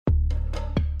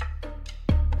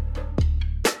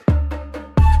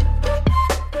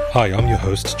Hi, I'm your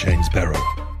host, James Barrow,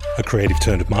 a creative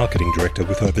turned marketing director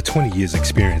with over 20 years'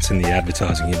 experience in the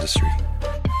advertising industry.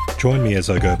 Join me as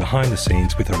I go behind the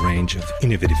scenes with a range of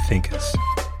innovative thinkers.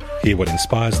 Hear what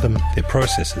inspires them, their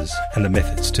processes, and the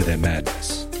methods to their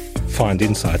madness. Find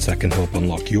insights that can help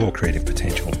unlock your creative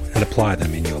potential and apply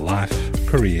them in your life,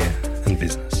 career, and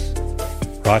business.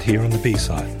 Right here on the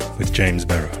B-Side with James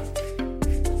Barrow.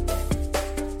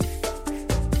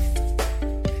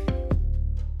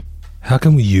 How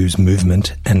can we use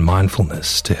movement and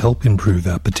mindfulness to help improve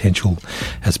our potential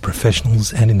as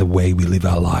professionals and in the way we live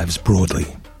our lives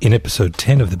broadly? In episode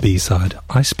 10 of the B-Side,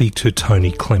 I speak to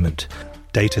Tony Clement,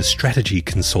 data strategy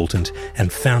consultant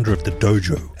and founder of the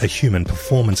Dojo, a human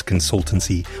performance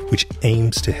consultancy which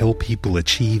aims to help people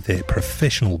achieve their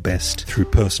professional best through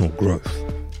personal growth.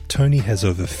 Tony has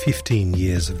over 15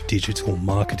 years of digital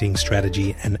marketing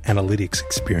strategy and analytics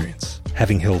experience,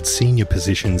 having held senior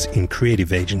positions in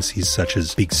creative agencies such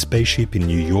as Big Spaceship in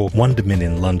New York, Wonderman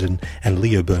in London, and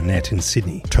Leo Burnett in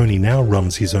Sydney. Tony now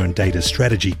runs his own data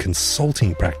strategy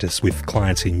consulting practice with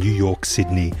clients in New York,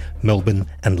 Sydney, Melbourne,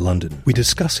 and London. We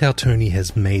discuss how Tony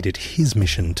has made it his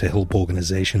mission to help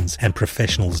organizations and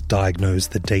professionals diagnose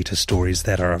the data stories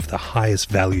that are of the highest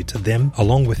value to them,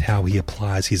 along with how he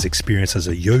applies his experience as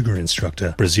a yoga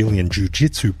instructor, Brazilian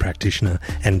jiu-jitsu practitioner,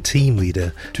 and team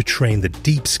leader to train the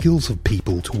deep skills of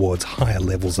people towards higher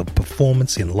levels of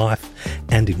performance in life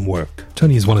and in work.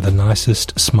 Tony is one of the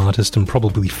nicest, smartest, and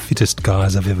probably fittest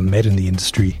guys I've ever met in the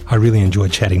industry. I really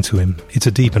enjoyed chatting to him. It's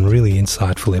a deep and really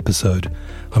insightful episode.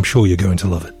 I'm sure you're going to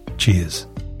love it. Cheers.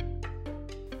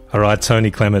 All right, Tony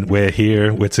Clement, we're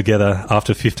here. We're together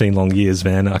after 15 long years,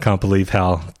 man. I can't believe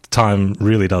how time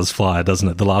really does fly, doesn't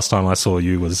it? The last time I saw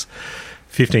you was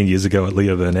 15 years ago at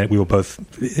Leo Burnett. We were both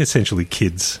essentially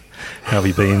kids. How have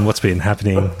you been? What's been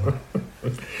happening?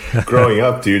 Growing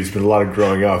up, dude. It's been a lot of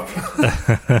growing up.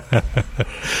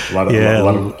 a lot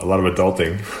of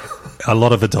adulting. A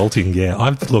lot of adulting, yeah.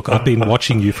 I've been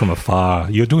watching you from afar.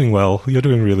 You're doing well. You're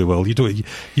doing really well.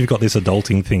 You've got this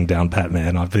adulting thing down pat,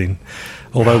 man.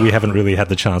 Although we haven't really had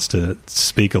the chance to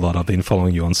speak a lot, I've been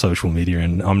following you on social media,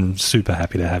 and I'm super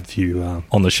happy to have you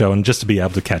on the show and just to be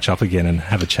able to catch up again and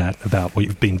have a chat about what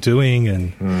you've been doing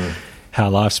and how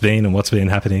life's been and what's been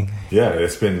happening. Yeah,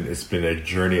 it's been a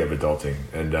journey of adulting,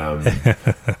 and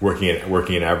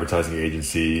working in advertising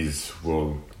agencies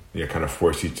will kind of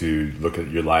force you to look at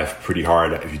your life pretty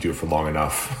hard if you do it for long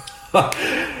enough.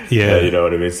 Yeah, you know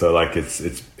what I mean. So like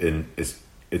it's been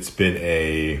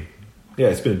a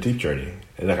deep journey.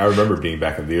 And like I remember being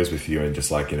back at Leo's with you and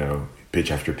just like pitch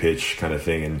after pitch kind of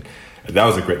thing, and that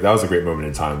was a great moment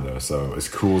in time though. So it's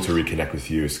cool to reconnect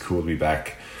with you. It's cool to be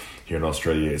back here in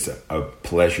Australia. It's a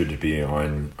pleasure to be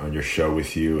on your show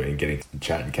with you and getting to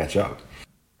chat and catch up.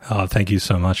 Oh, thank you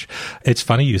so much. It's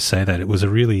funny you say that. It was a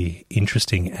really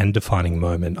interesting and defining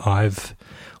moment. I've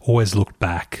always looked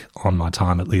back on my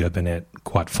time at Leo Burnett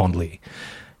quite fondly.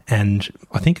 And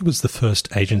I think it was the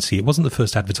first agency. It wasn't the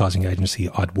first advertising agency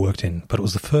I'd worked in, but it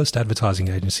was the first advertising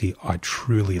agency I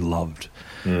truly loved.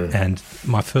 And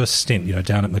my first stint,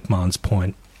 down at McMahon's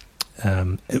Point,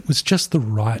 it was just the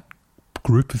right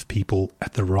group of people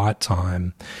at the right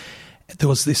time. There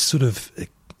was this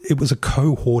it was a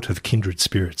cohort of kindred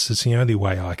spirits. It's the only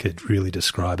way I could really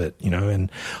describe it,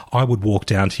 and I would walk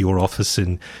down to your office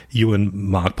and you and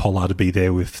Mark Pollard would be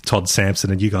there with Todd Sampson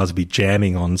and you guys would be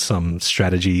jamming on some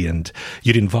strategy, and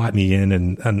you'd invite me in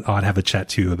and I'd have a chat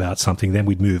to you about something. Then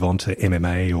we'd move on to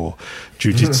MMA or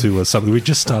jiu-jitsu or something. We'd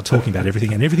just start talking about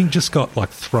everything, and everything just got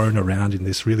like thrown around in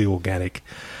this really organic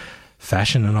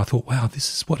fashion, and I thought, wow,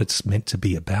 this is what it's meant to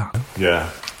be about. Yeah,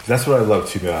 that's what I love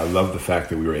too, man. I love the fact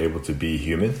that we were able to be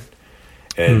human,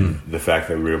 and the fact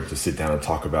that we were able to sit down and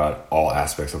talk about all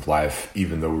aspects of life,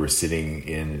 even though we were sitting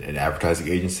in an advertising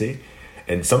agency.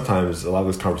 And sometimes a lot of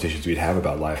those conversations we'd have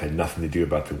about life had nothing to do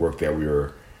about the work that we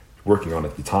were working on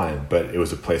at the time, but it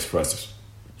was a place for us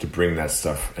to bring that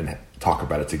stuff and talk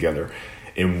about it together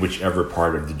in whichever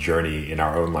part of the journey in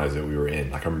our own lives that we were in.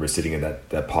 Like I remember sitting in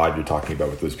that pod you're talking about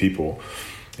with those people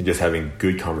and just having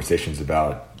good conversations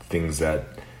about things that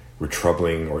were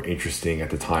troubling or interesting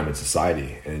at the time in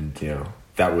society. And,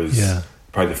 that was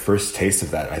probably the first taste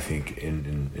of that, I think,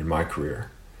 in my career.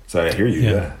 So I hear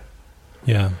you.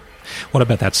 Yeah. What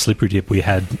about that slippery dip we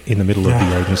had in the middle of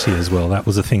the agency as well? That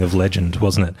was a thing of legend,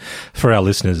 wasn't it? For our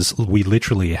listeners, we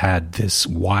literally had this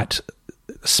white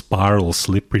spiral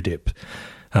slippery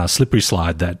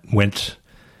slide that went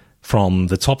from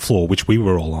the top floor, which we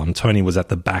were all on. Tony was at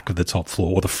the back of the top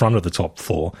floor, or the front of the top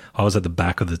floor. I was at the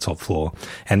back of the top floor.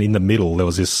 And in the middle, there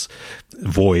was this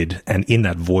void. And in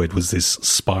that void was this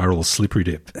spiral slippery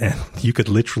dip. And you could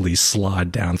literally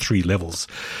slide down 3 levels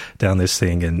down this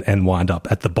thing and wind up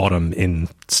at the bottom in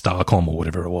Starcom or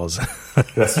whatever it was.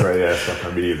 That's right, yeah.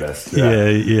 Starcom Media Vest.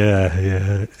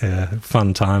 Yeah.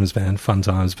 Fun times, man. Fun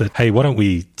times. But hey, why don't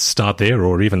we start there,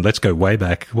 or even let's go way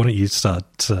back. Why don't you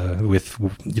start with,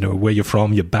 where you're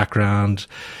from, your background,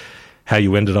 how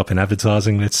you ended up in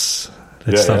advertising. Let's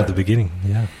start at the beginning.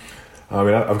 Yeah. I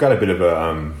mean, I've got a bit of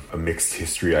a mixed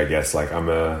history, I guess. Like I'm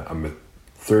a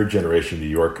third generation New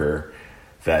Yorker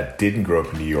that didn't grow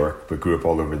up in New York, but grew up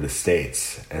all over the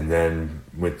States, and then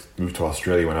moved to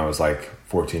Australia when I was like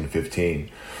 14, 15.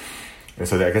 And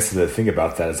so I guess the thing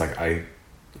about that is like, I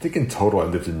think in total I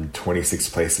lived in 26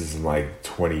 places in like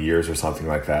 20 years or something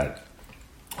like that.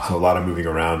 So a lot of moving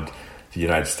around the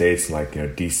United States, like,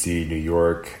 DC, New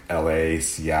York, LA,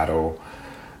 Seattle,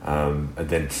 and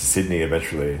then to Sydney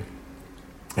eventually.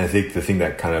 And I think the thing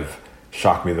that kind of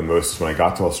shocked me the most when I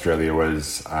got to Australia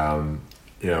was,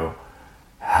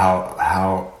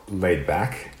 how laid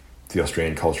back the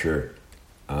Australian culture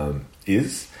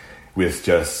is with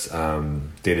just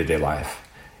day-to-day life.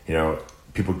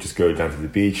 People just go down to the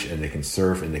beach and they can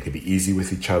surf and they can be easy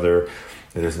with each other.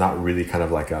 And there's not really kind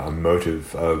of like a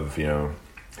motive of,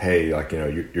 hey, like,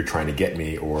 you're trying to get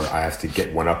me, or I have to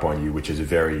get one up on you, which is a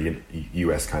very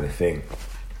US kind of thing.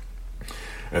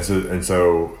 And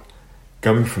so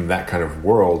coming from that kind of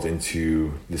world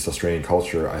into this Australian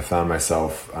culture, I found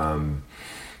myself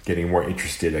getting more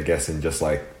interested, I guess, in just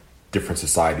like different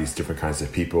societies, different kinds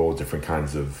of people, different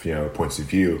kinds of, points of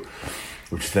view,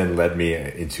 which then led me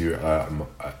into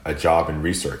a job in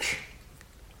research.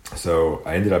 So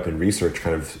I ended up in research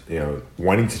kind of,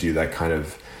 wanting to do that kind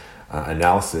of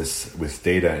analysis with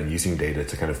data and using data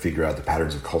to kind of figure out the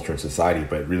patterns of culture and society,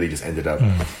 but really just ended up,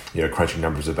 crunching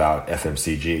numbers about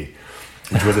FMCG,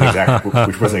 which wasn't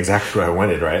exactly what I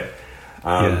wanted, right?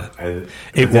 And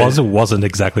it wasn't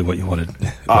exactly what you wanted.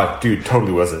 Dude,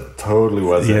 totally wasn't.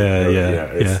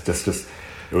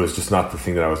 It was just not the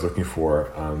thing that I was looking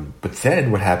for. But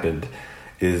then what happened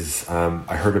is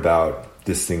I heard about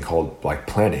this thing called like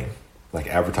planning, like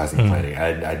advertising planning.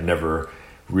 I'd never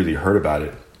really heard about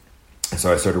it. And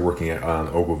so I started working at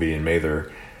Ogilvy and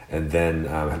Mather, and then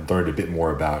had learned a bit more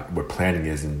about what planning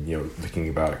is, and thinking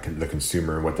about the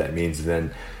consumer and what that means. And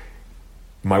then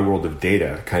my world of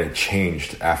data kind of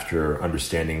changed after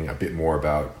understanding a bit more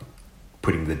about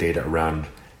putting the data around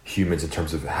humans in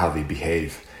terms of how they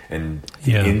behave and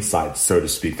insights, so to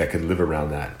speak, that could live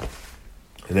around that.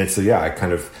 And then I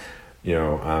kind of,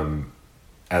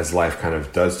 as life kind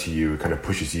of does to you, it kind of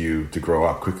pushes you to grow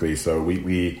up quickly. So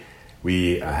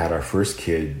we had our first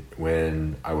kid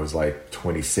when I was like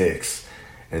 26,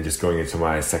 and just going into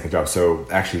my second job. So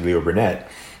actually Leo Burnett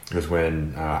was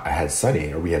when we had Sunny.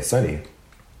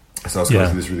 So I was going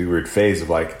through this really weird phase of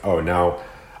like, oh, now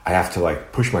I have to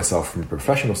like push myself from a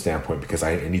professional standpoint because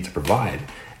I need to provide.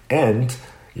 And,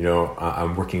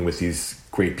 I'm working with these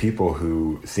great people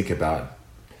who think about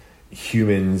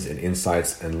humans and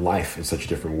insights and life in such a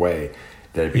different way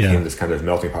that it became this kind of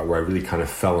melting pot where I really kind of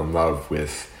fell in love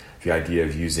with the idea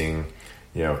of using,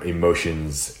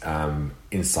 emotions,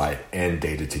 insight, and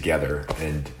data together.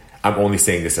 And I'm only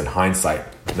saying this in hindsight,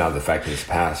 now the fact that it's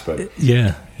past. But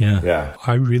yeah.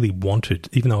 I really wanted,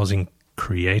 even though I was in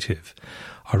creative,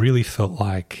 I really felt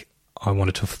like I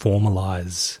wanted to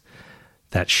formalize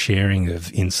that sharing of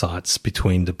insights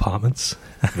between departments.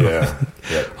 Yeah.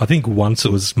 I think once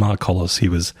it was Mark Hollis, he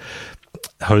was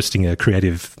hosting a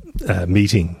creative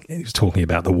meeting. He was talking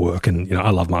about the work, and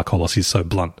I love Mark Hollis. He's so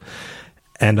blunt.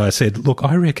 And I said, look,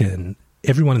 I reckon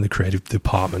everyone in the creative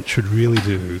department should really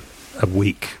do a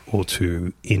week or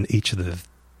two in each of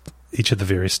the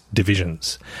various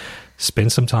divisions.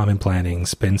 Spend some time in planning,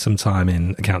 spend some time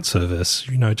in account service,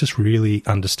 just really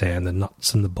understand the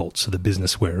nuts and the bolts of the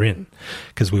business we're in,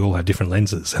 because we all have different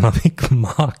lenses. And I think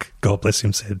Mark, God bless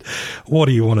him, said, what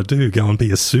do you want to do? Go and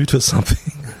be a suit or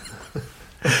something?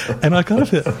 And I kind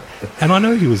of, and I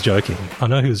know he was joking,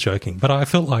 but I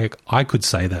felt like I could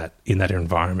say that in that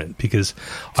environment because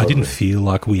I didn't feel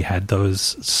like we had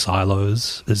those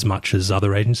silos as much as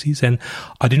other agencies. And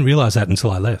I didn't realize that until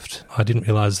I left. I didn't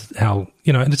realize how,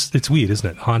 and it's weird, isn't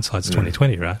it? Hindsight's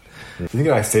 20/20, right? The thing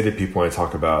that I say to people when I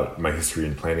talk about my history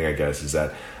in planning, I guess, is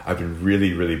that I've been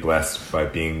really, really blessed by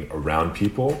being around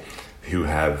people who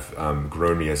have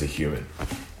grown me as a human,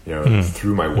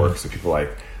 through my work. So people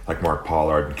like Mark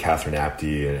Pollard and Catherine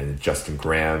Apty and Justin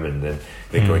Graham, and then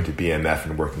going to BMF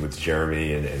and working with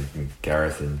Jeremy and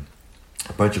Gareth and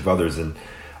a bunch of others. And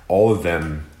all of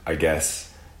them, I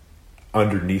guess,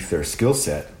 underneath their skill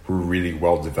set were really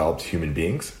well developed human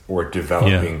beings or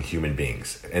developing human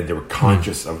beings, and they were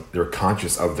conscious of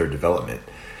their development.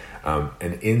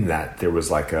 And in that, there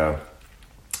is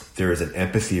an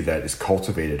empathy that is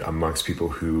cultivated amongst people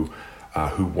who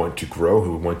want to grow,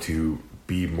 who want to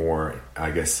be more,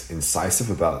 I guess, incisive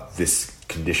about this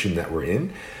condition that we're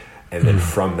in. And then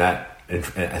from that, and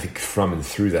I think from and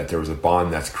through that, there was a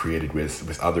bond that's created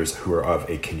with others who are of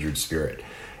a kindred spirit.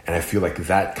 And I feel like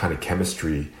that kind of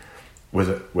chemistry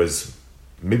was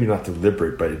maybe not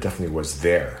deliberate, but it definitely was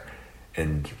there.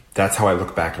 And that's how I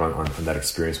look back on that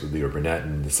experience with Leo Burnett,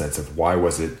 in the sense of why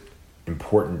was it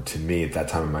important to me at that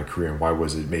time in my career, and why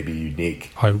was it maybe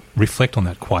unique? I reflect on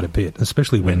that quite a bit,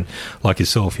 especially when, like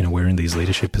yourself, we're in these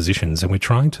leadership positions and we're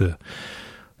trying to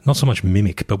not so much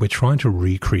mimic, but we're trying to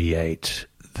recreate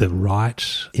the right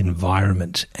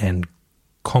environment and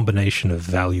combination of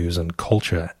values and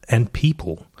culture and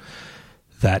people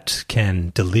that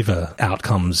can deliver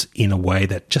outcomes in a way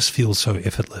that just feels so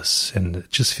effortless and it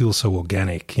just feels so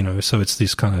organic, so it's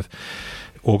this kind of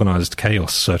organized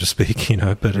chaos, so to speak,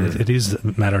 but it is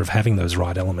a matter of having those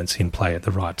right elements in play at the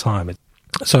right time.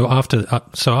 So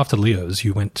after Leo's,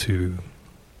 you went to...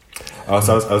 I was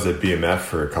at BMF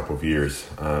for a couple of years,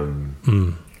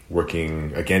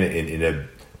 working again in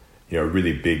a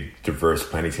really big, diverse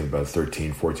planning team, about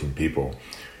 13, 14 people.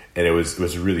 And it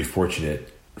was really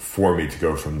fortunate for me to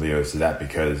go from Leo's to that,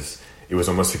 because it was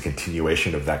almost a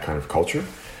continuation of that kind of culture.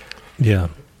 Yeah.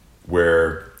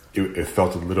 Where it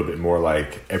felt a little bit more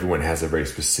like everyone has a very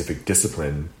specific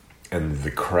discipline, and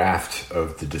the craft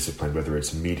of the discipline, whether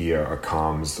it's media or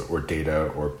comms or data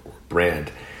or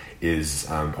brand, is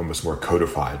almost more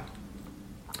codified.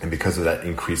 And because of that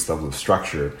increased level of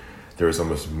structure, there is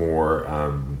almost more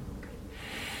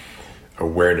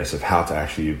awareness of how to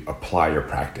actually apply your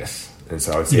practice. And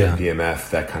so I would say at BMF,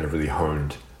 that kind of really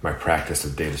honed my practice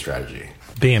of data strategy.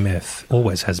 BMF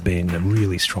always has been a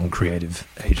really strong creative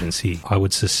agency. I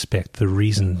would suspect the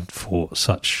reason for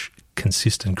such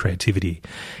consistent creativity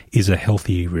is a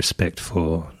healthy respect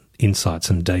for insights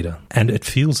and data. And it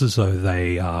feels as though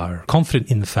they are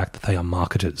confident in the fact that they are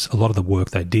marketers. A lot of the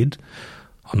work they did,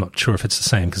 I'm not sure if it's the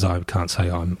same because I can't say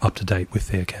I'm up to date with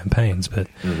their campaigns, but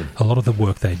a lot of the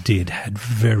work they did had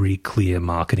very clear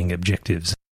marketing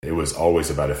objectives. It was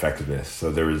always about effectiveness.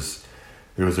 So there was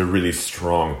a really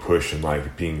strong push in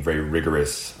being very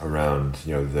rigorous around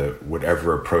the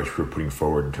whatever approach we were putting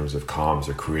forward in terms of comms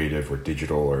or creative or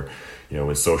digital, or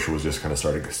when social was just kind of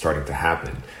starting to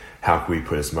happen. How can we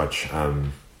put as much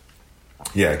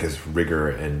rigor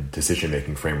and decision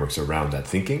making frameworks around that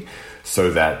thinking,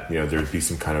 so that there'd be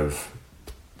some kind of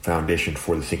foundation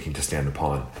for the thinking to stand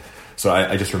upon. So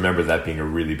I just remember that being a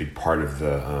really big part of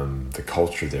the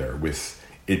culture there, with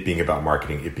it being about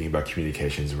marketing, it being about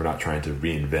communications. We're not trying to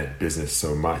reinvent business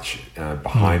so much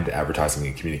behind advertising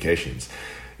and communications.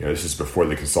 This is before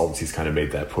the consultancies kind of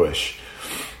made that push,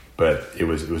 but it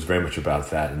was very much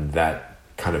about that, and that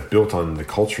kind of built on the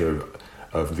culture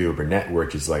of Leo Burnett,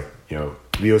 which is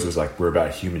Leo's was we're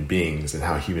about human beings and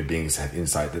how human beings have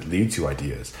insight that lead to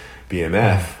ideas.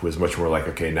 BMF was much more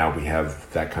okay, now we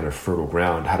have that kind of fertile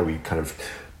ground. How do we kind of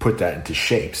put that into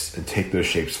shapes and take those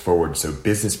shapes forward so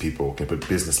business people can put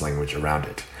business language around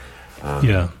it?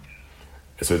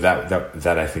 So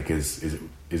that I think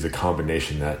is a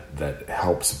combination that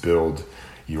helps build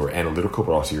your analytical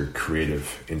but also your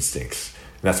creative instincts.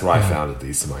 And that's what I found, at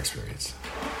least in my experience.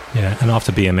 Yeah, and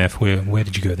after BMF, where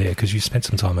did you go there? Because you spent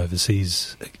some time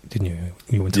overseas, didn't you?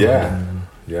 You went to London.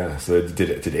 Yeah. So I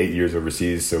did 8 years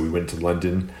overseas. So we went to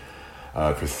London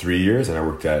for 3 years, and I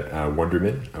worked at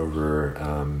Wonderman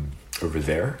over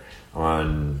there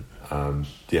on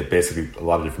basically a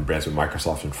lot of different brands with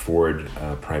Microsoft and Ford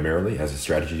primarily as a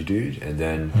strategy dude, and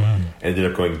then ended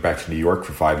up going back to New York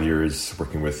for 5 years,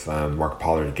 working with Mark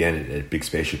Pollard again at Big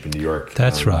Spaceship in New York.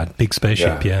 That's right, Big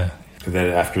Spaceship, yeah. And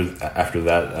then after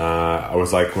that, I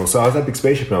was so I was at Big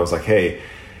Spaceship, and I was hey,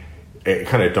 it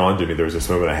kind of dawned on me. There was this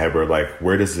moment I had where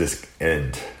where does this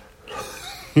end?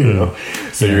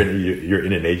 So you're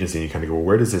in an agency, and you kind of go, well,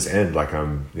 where does this end?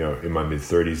 I'm in my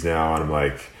mid-30s now, and I'm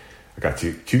I got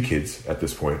two kids at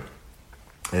this point.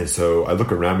 And so I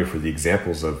look around me for the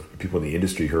examples of people in the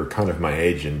industry who are kind of my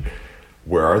age, and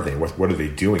where are they? What are they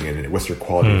doing? And what's their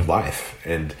quality of life?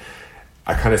 And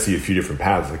I kind of see a few different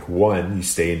paths. One, you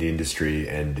stay in the industry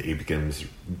and it becomes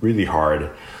really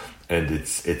hard, and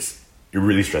you're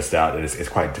really stressed out, and it's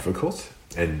quite difficult.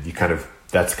 And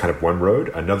that's kind of one road.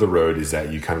 Another road is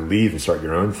that you kind of leave and start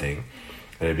your own thing,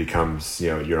 and it becomes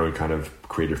your own kind of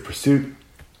creative pursuit.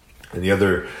 And the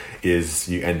other is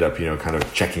you end up, kind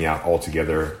of checking out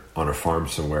altogether on a farm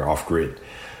somewhere off grid.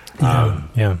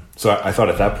 So I thought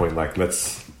at that point,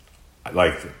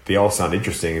 they all sound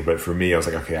interesting, but for me, I was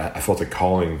like, okay, I felt a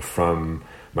calling from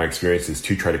my experiences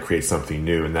to try to create something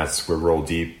new. And that's where Roll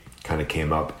Deep kind of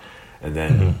came up. And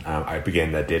then I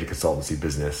began that data consultancy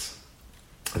business.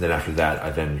 And then after that, I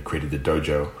then created the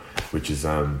Dojo, which is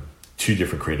 2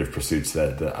 different creative pursuits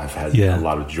that I've had a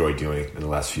lot of joy doing in the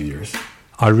last few years.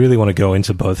 I really want to go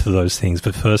into both of those things,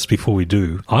 but first, before we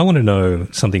do, I want to know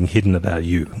something hidden about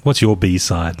you. What's your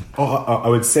B-side? Oh, I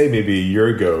would say maybe a year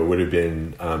ago would have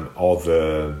been all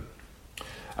the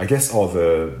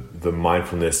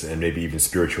mindfulness and maybe even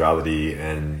spirituality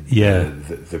and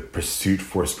the pursuit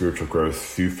for spiritual growth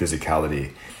through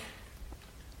physicality.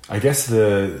 I guess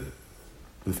the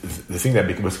thing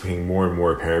that was becoming more and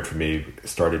more apparent for me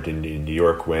started in New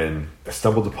York when I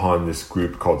stumbled upon this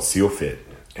group called SEAL Fit.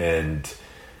 And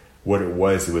what it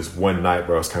was one night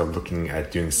where I was kind of looking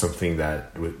at doing something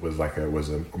that was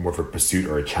more of a pursuit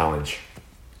or a challenge.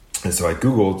 And so I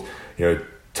Googled,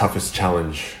 toughest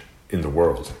challenge in the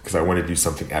world, because I wanted to do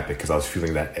something epic, because I was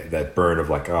feeling that burn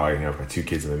of I've got 2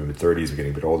 kids in their mid-30s, I'm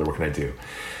getting a bit older, what can I do?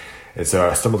 And so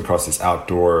I stumbled across this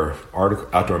outdoor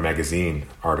magazine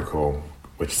article,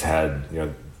 which had,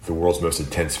 the world's most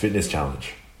intense fitness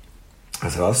challenge. I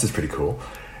said, oh, this is pretty cool.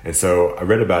 And so I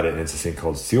read about it, and it's this thing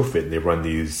called SEAL Fit, and they run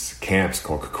these camps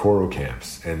called Kokoro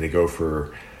camps, and they go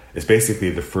it's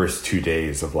basically the first 2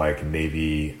 days of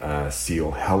Navy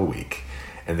SEAL Hell Week.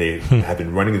 And they have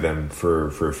been running them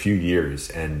for a few years.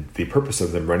 And the purpose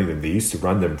of them running them, they used to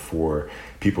run them for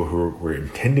people who were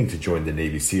intending to join the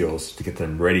Navy SEALs to get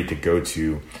them ready to go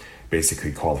to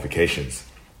basically qualifications.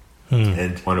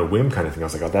 And on a whim kind of thing, I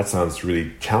was like, oh, that sounds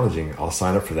really challenging. I'll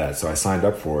sign up for that. So I signed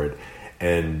up for it.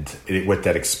 And what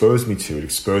that exposed me to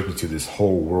this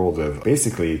whole world of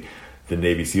basically the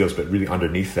Navy SEALs, but really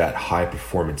underneath that, high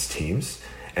performance teams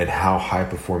and how high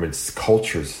performance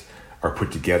cultures are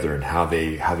put together and how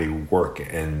they work,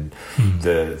 and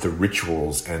the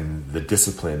rituals and the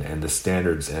discipline and the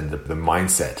standards and the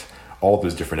mindset, all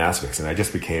those different aspects. And I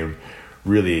just became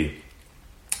really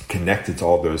connected to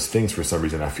all those things for some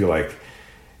reason. I feel like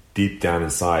deep down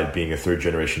inside, being a 3rd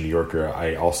generation New Yorker,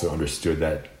 I also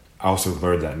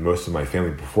learned that most of my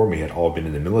family before me had all been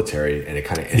in the military, and it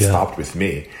kind of stopped with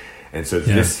me. And so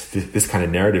this kind of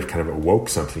narrative kind of awoke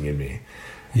something in me.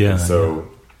 And so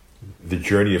the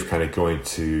journey of kind of going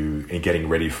to and getting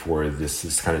ready for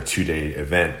this kind of 2-day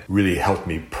event really helped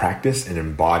me practice and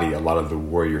embody a lot of the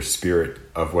warrior spirit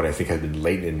of what I think had been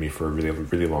latent in me for a really,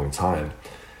 really long time.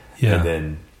 And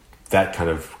then that kind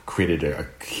of created a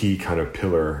key kind of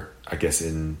pillar, I guess,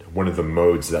 in one of the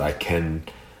modes that I can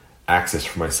access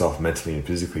for myself mentally and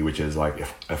physically, which is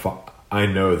if I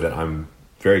know that I'm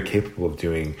very capable of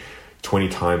doing 20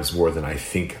 times more than I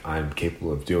think I'm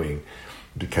capable of doing,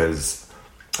 because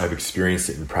I've experienced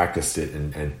it and practiced it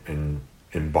and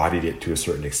embodied it to a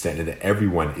certain extent, and that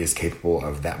everyone is capable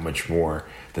of that much more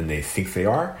than they think they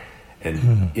are.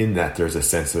 And in that, there's a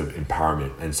sense of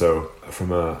empowerment. And so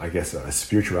from a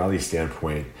spirituality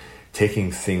standpoint,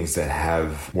 taking things that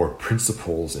have more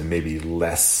principles and maybe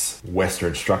less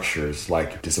Western structures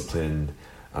like discipline,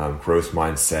 growth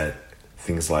mindset,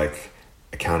 things like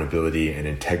accountability and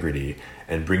integrity,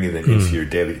 and bringing them into your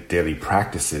daily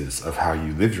practices of how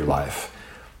you live your life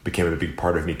became a big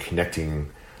part of me connecting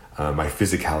my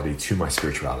physicality to my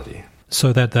spirituality.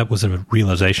 So that was a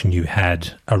realization you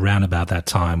had around about that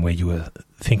time, where you were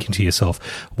thinking to yourself,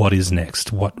 what is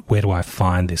next? Where do I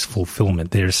find this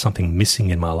fulfillment? There is something missing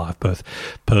in my life, both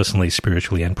personally,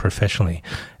 spiritually, and professionally.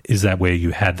 Is that where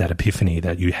you had that epiphany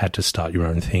that you had to start your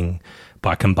own thing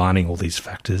by combining all these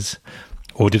factors?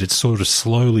 Or did it sort of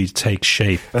slowly take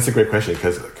shape? That's a great question,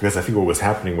 because I think what was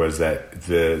happening was that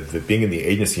the being in the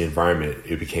agency environment,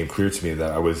 it became clear to me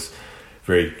that I was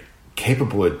very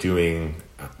capable at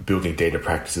building data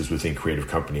practices within creative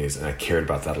companies, and I cared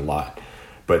about that a lot.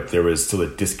 But there was still a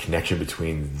disconnection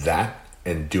between that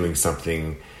and doing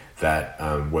something that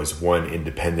was, one,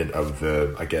 independent of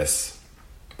an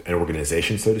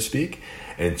organization, so to speak,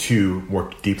 and 2,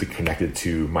 more deeply connected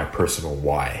to my personal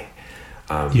why.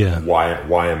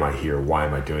 Why am I here? Why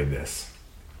am I doing this?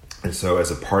 And so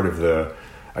as a part of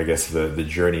the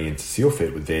journey into SEAL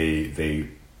Fit, they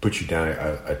put you down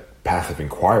a path of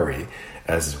inquiry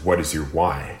as what is your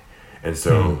why? And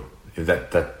so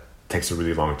that takes a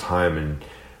really long time. And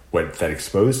what that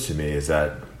exposed to me is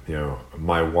that,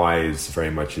 my why is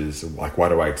very much why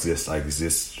do I exist? I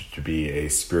exist to be a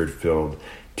spirit-filled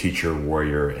teacher,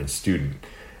 warrior, and student.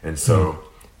 And so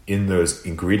in those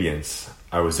ingredients,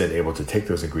 I was then able to take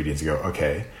those ingredients and go,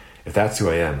 okay, if that's who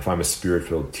I am, if I'm a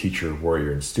spirit-filled teacher,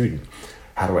 warrior, and student,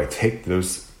 how do I take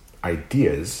those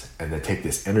ideas and then take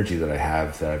this energy that I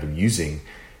have that I've been using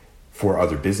for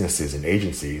other businesses and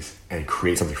agencies and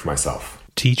create something for myself?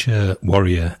 Teacher,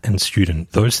 warrior, and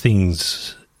student, those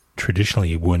things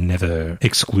traditionally were never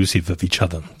exclusive of each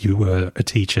other. You were a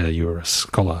teacher, you were a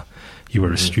scholar, you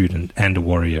were a student and a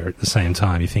warrior at the same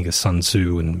time. You think of Sun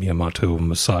Tzu and Miyamoto and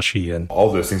Musashi, and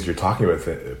all those things you're talking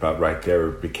about right there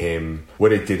became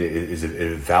what it did is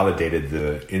it validated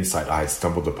the insight I had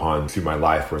stumbled upon through my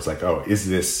life, where it's like, oh, is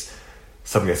this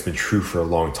something that's been true for a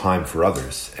long time for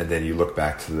others? And then you look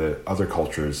back to the other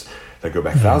cultures that go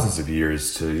back thousands of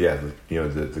years to,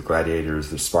 the gladiators,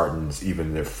 the Spartans,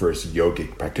 even their first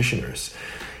yogic practitioners,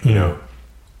 you know,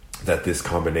 that this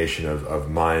combination of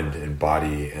mind and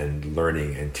body and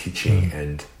learning and teaching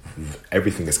and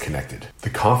everything is connected.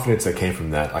 The confidence that came from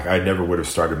that, like I never would have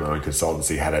started my own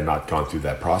consultancy had I not gone through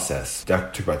that process.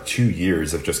 That took about 2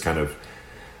 years of just kind of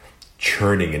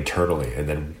churning internally and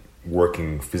then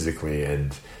working physically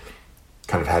and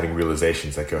kind of having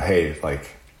realizations that go, hey,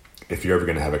 like, if you're ever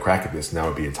going to have a crack at this, now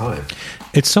would be a time.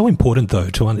 It's so important, though,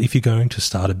 if you're going to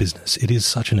start a business, it is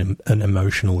such an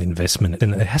emotional investment,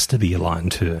 and it has to be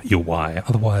aligned to your why.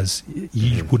 Otherwise,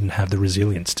 you wouldn't have the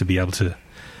resilience to be able to,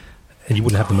 and you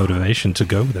wouldn't have the motivation to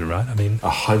go with it, right? I mean,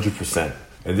 100%.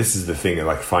 And this is the thing,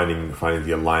 like finding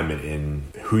the alignment in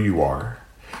who you are.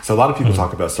 So a lot of people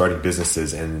talk about starting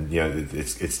businesses, and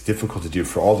it's difficult to do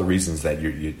for all the reasons that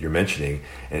you're mentioning,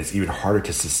 and it's even harder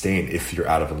to sustain if you're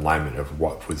out of alignment of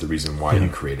what was the reason why you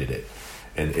created it,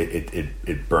 and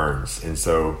it burns. And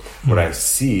so what I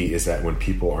see is that when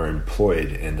people are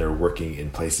employed and they're working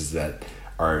in places that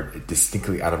are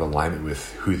distinctly out of alignment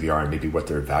with who they are and maybe what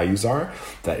their values are,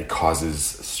 that it causes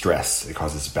stress, it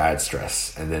causes bad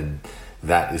stress, and then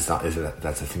that's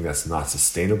a thing that's not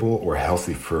sustainable or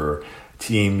healthy for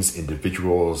teams,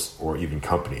 individuals, or even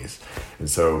companies. And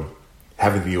so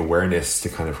having the awareness to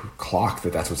kind of clock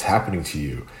that that's what's happening to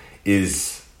you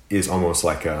is almost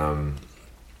like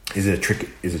is a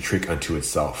trick unto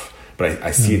itself. But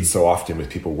I see it so often with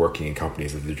people working in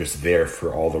companies that they're just there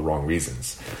for all the wrong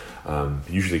reasons,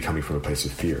 usually coming from a place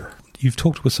of fear. You've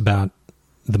talked to us about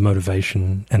the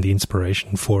motivation and the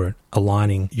inspiration for it,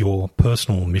 aligning your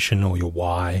personal mission or your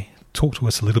why. Talk to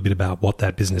us a little bit about what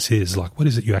that business is. Like, what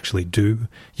is it you actually do?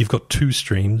 You've got two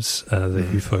streams that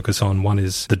you focus on. One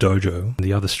is the Dojo, and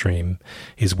the other stream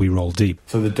is We Roll Deep.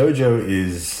 So the Dojo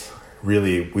is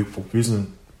really the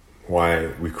reason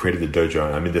why we created the Dojo.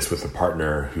 And I'm in this with a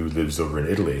partner who lives over in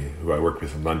Italy, who I work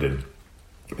with in London.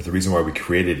 But the reason why we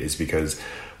created it is because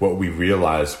what we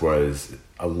realized was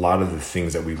a lot of the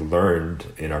things that we learned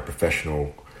in our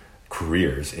professional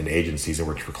careers in agencies and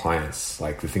working for clients,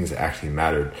 like the things that actually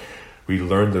mattered, we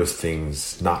learned those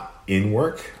things not in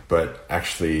work, but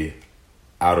actually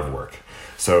out of work.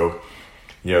 So,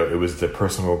 it was the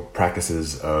personal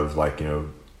practices of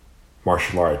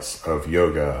martial arts, of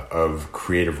yoga, of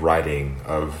creative writing,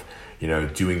 of,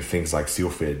 doing things like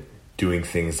SEALFIT, doing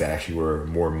things that actually were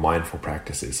more mindful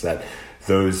practices, that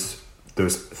those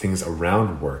things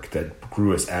around work that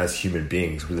grew us as human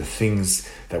beings were the things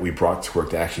that we brought to work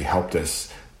that actually helped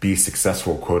us be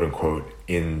successful, quote unquote,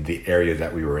 in the area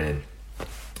that we were in.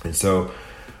 And so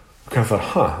we kind of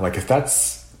thought, if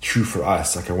that's true for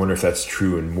us, I wonder if that's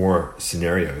true in more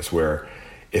scenarios where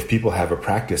if people have a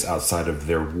practice outside of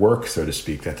their work, so to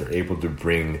speak, that they're able to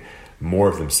bring more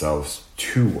of themselves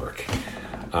to work.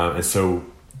 And so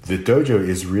the Dojo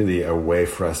is really a way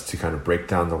for us to kind of break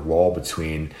down the wall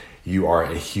between you are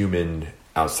a human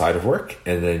outside of work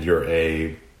and then you're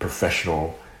a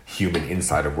professional human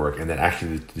inside of work. And then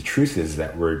actually the truth is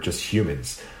that we're just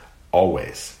humans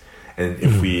always. And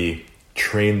if we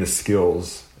train the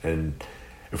skills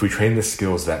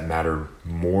that matter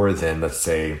more than, let's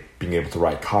say, being able to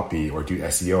write copy or do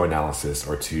SEO analysis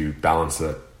or to balance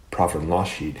a profit and loss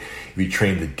sheet, if you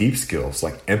train the deep skills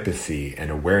like empathy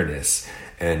and awareness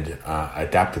and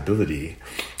adaptability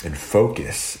and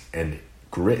focus and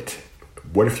grit,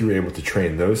 what if you were able to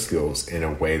train those skills in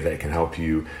a way that can help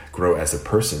you grow as a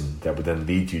person that would then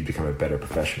lead you to become a better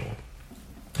professional?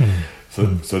 So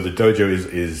the Dojo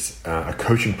is a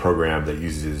coaching program that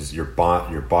uses your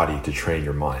body to train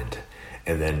your mind,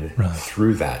 and then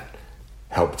through that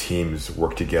help teams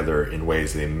work together in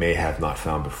ways they may have not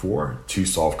found before to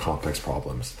solve complex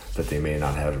problems that they may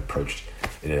not have approached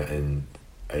in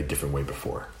a different way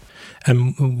before.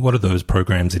 And what do those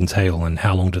programs entail, and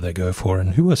how long do they go for,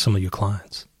 and who are some of your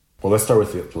clients? Well, let's start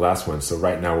with the last one. So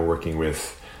right now we're working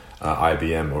with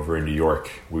IBM over in New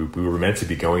York. We were meant to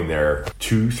be going there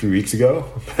 2-3 weeks ago,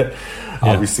 but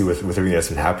obviously with everything that's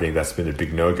been happening, that's been a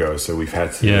big no-go. So we've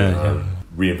had to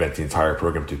reinvent the entire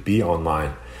program to be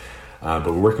online. But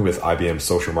we're working with IBM's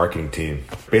social marketing team,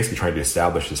 basically trying to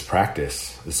establish this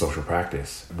practice, this social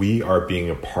practice. We are being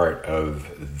a part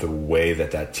of the way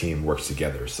that team works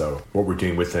together. So what we're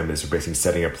doing with them is we're basically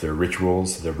setting up their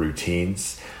rituals, their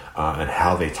routines, and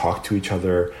how they talk to each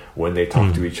other, when they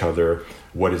talk to each other,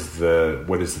 what is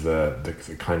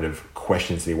the kind of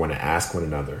questions they want to ask one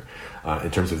another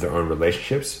in terms of their own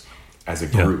relationships as a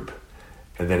group.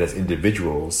 And then as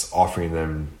individuals, offering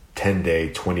them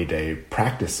 10-day, 20-day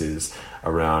practices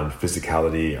around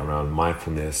physicality, around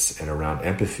mindfulness, and around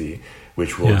empathy,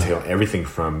 which will entail everything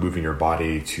from moving your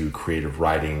body to creative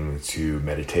writing to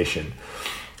meditation,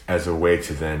 as a way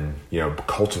to then,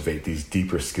 cultivate these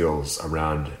deeper skills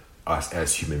around us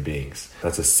as human beings.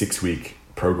 That's a 6-week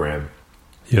program.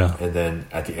 Yeah. And then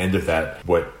at the end of that,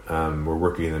 what we're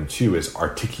working with them too is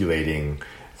articulating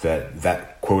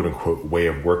that quote unquote way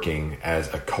of working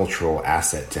as a cultural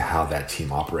asset to how that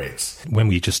team operates. When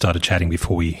we just started chatting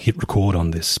before we hit record on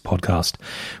this podcast,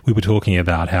 we were talking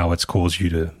about how it's caused you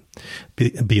to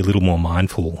be a little more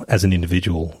mindful as an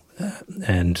individual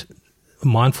and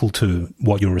mindful to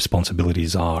what your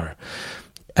responsibilities are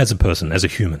as a person, as a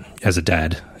human, as a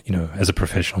dad, as a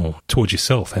professional, towards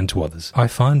yourself and to others. I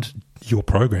find your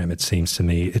program, it seems to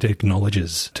me, it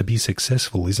acknowledges to be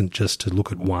successful isn't just to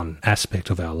look at one aspect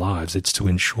of our lives, it's to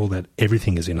ensure that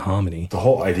everything is in harmony. The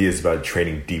whole idea is about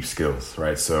training deep skills,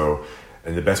 right? So,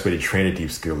 and the best way to train a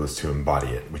deep skill is to embody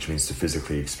it, which means to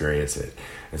physically experience it.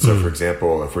 And so, for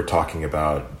example, if we're talking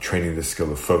about training the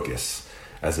skill of focus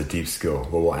as a deep skill,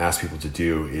 what we'll ask people to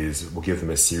do is we'll give them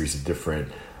a series of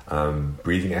different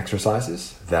breathing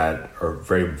exercises that are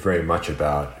very, very much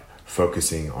about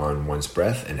focusing on one's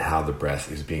breath and how the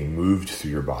breath is being moved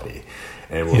through your body.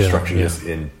 And we'll structure this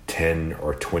in 10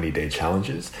 or 20-day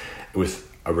challenges with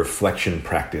a reflection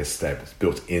practice that's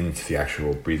built into the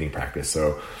actual breathing practice.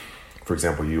 So, for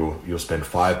example, you'll spend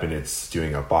 5 minutes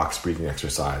doing a box breathing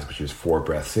exercise, which is 4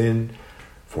 breaths in,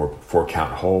 4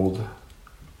 count hold,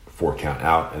 4 count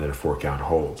out, and then a 4 count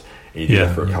hold. And you do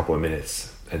that for a couple of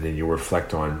minutes, and then you'll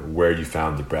reflect on where you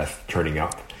found the breath turning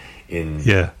up in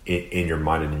your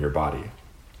mind and in your body.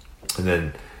 And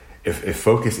then if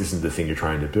focus isn't the thing you're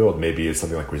trying to build, maybe it's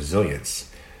something like resilience.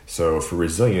 So for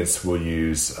resilience, we'll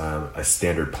use a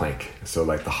standard plank. So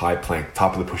like the high plank,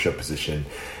 top of the push-up position.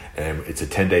 And it's a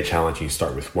 10-day challenge. And you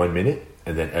start with 1 minute.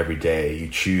 And then every day you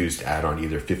choose to add on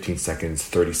either 15 seconds,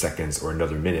 30 seconds, or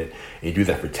another minute. And you do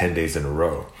that for 10 days in a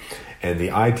row. And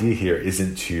the idea here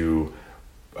isn't to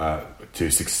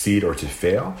succeed or to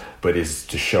fail, but is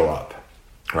to show up.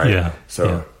 Right. Yeah.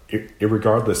 So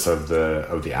irregardless of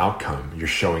the outcome, you're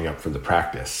showing up for the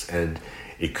practice. And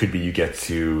it could be you get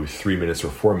to 3 minutes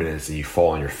or 4 minutes and you fall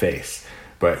on your face,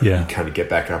 but you kind of get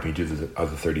back up and you do the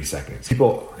other 30 seconds.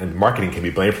 People, and marketing can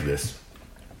be blamed for this,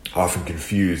 often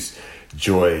confuse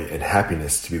joy and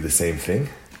happiness to be the same thing.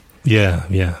 Yeah.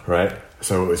 Yeah. Right.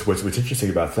 So what's interesting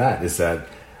about that is that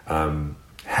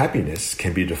happiness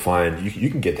can be defined. You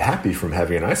can get happy from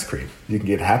having an ice cream. You can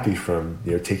get happy from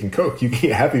taking Coke. You can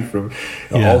get happy from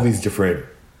all these different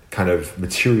kind of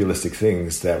materialistic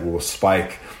things that will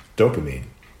spike dopamine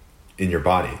in your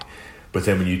body. But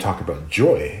then when you talk about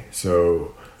joy,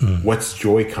 so what's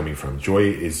joy coming from? Joy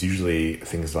is usually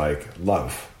things like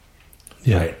love,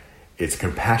 right? It's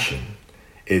compassion.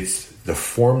 It's the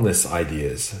formless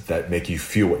ideas that make you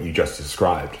feel what you just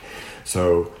described.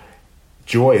 So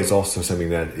joy is also something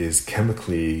that is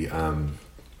chemically,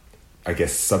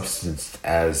 substanced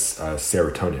as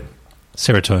serotonin.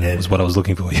 Serotonin was what I was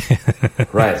looking for.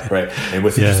 Right. And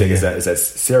what's interesting is that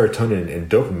serotonin and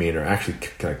dopamine are actually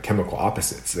kind of chemical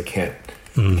opposites. They can't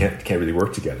really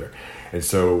work together. And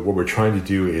so what we're trying to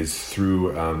do is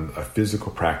through a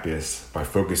physical practice, by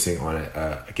focusing on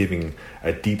giving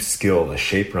a deep skill, a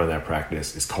shape around that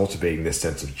practice, is cultivating this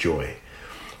sense of joy.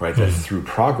 Right, that through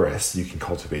progress you can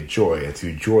cultivate joy, and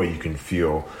through joy you can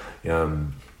feel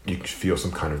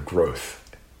some kind of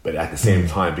growth, but at the same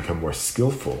time become more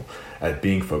skillful at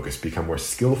being focused, become more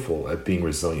skillful at being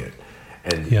resilient,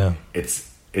 and it's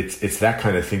that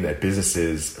kind of thing that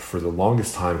businesses for the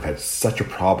longest time have had such a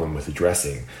problem with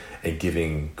addressing and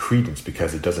giving credence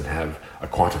because it doesn't have a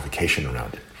quantification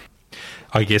around it.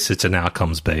 I guess it's an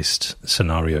outcomes-based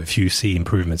scenario. If you see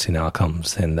improvements in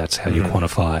outcomes, then that's how you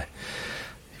quantify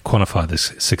the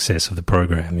success of the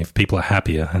program. If people are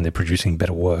happier and they're producing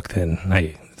better work, then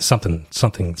hey,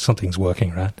 something's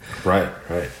working, right? Right.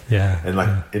 Yeah. And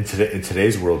like in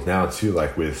today's world now too,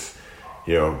 like with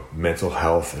mental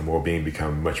health and well-being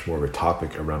become much more of a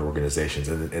topic around organizations,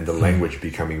 and the language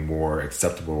becoming more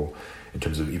acceptable in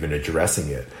terms of even addressing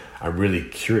it. I'm really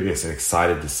curious and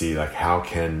excited to see like how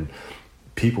can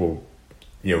people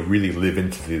really live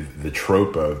into the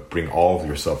trope of bring all of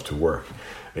yourself to work.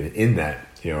 And in that,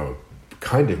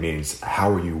 kind of means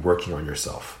how are you working on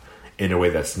yourself in a way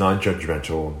that's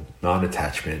non-judgmental,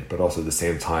 non-attachment, but also at the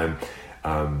same time,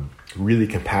 really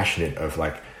compassionate of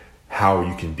like how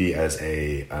you can be as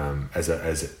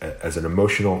an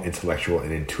emotional, intellectual,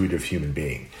 and intuitive human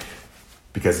being.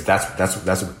 Because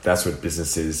that's what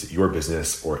businesses, your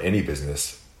business or any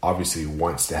business, obviously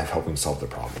wants to have helping solve their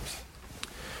problems.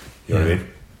 You know what I mean?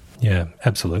 Yeah,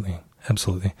 absolutely.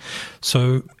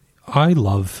 So I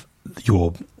love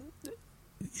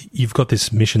you've got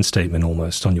this mission statement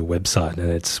almost on your website, and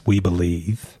it's, we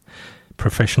believe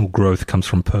professional growth comes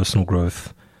from personal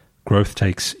growth. Growth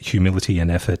takes humility and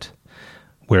effort.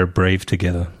 We're brave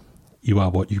together. You are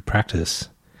what you practice.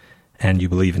 And you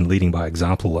believe in leading by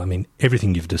example. I mean,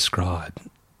 everything you've described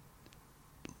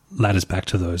ladders back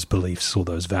to those beliefs or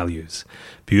those values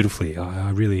beautifully.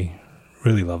 I really,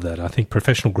 really love that. I think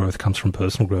professional growth comes from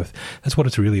personal growth. That's what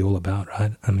it's really all about,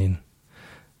 right? I mean,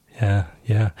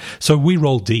 yeah. So We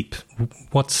Roll Deep.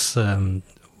 What's We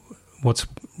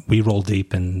Roll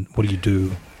Deep, and what do you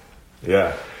do?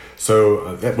 Yeah.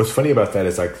 So what's funny about that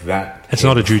is like that. It's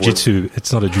not a jujitsu.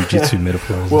 It's not a jujitsu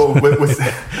metaphor. Well, what's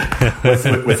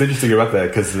interesting about that?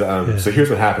 Because so here's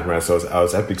what happened, right? So I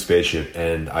was at Big Spaceship,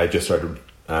 and I just started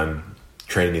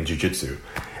training in jujitsu,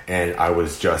 and I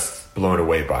was just blown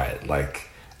away by it. Like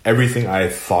everything I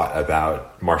thought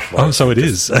about martial arts. Oh, so it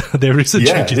is. There is a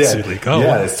jujitsu league. Oh,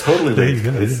 yeah, it's totally linked.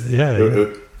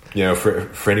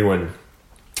 For anyone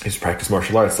who's practiced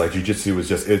martial arts, like jujitsu was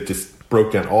just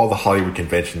broke down all the Hollywood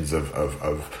conventions of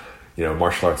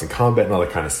martial arts and combat and all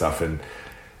that kind of stuff, and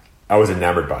I was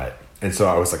enamored by it. And so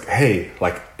I was like, hey,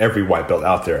 like every white belt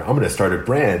out there, I'm going to start a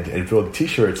brand and build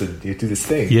t-shirts and do this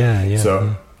thing.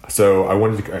 So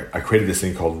I created this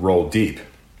thing called Roll Deep,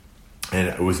 and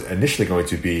it was initially going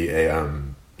to be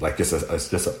just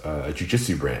a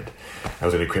jiu-jitsu brand. I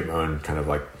was going to create my own kind of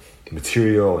like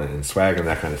material and swag and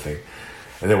that kind of thing.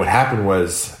 And then what happened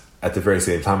was, at the very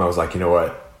same time, I was like, you know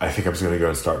what? I think I'm just going to go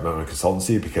and start my own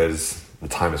consultancy because the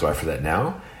time is right for that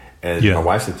now. And my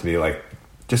wife said to me, like,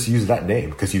 just use that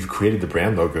name because you've created the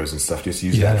brand logos and stuff. Just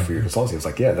use that for your consultancy. It's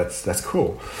like, yeah, that's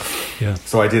cool. Yeah.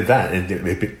 So I did that,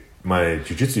 and my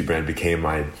jiu-jitsu brand became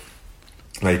my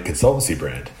consultancy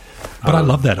brand. But I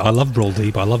love that. I love Roll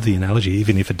Deep. I love the analogy,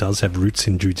 even if it does have roots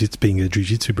in jiu-jitsu, being a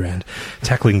jiu-jitsu brand,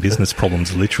 tackling business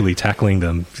problems, literally tackling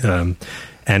them.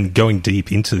 And going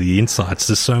deep into the insights.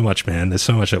 There's so much, man. There's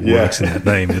so much that works in that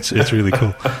name. It's really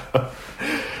cool.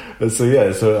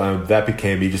 So that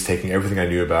became me just taking everything I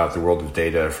knew about the world of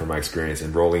data from my experience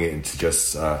and rolling it into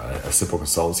just a simple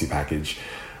consultancy package,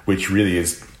 which really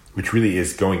is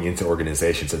going into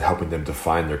organizations and helping them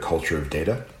define their culture of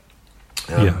data.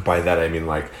 By that I mean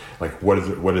like what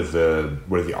are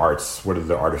the arts, what are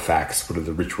the artifacts, what are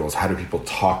the rituals, how do people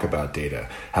talk about data,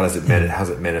 how's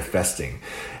it manifesting.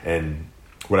 And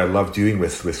what I love doing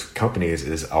with companies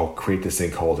is I'll create this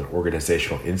thing called an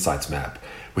organizational insights map,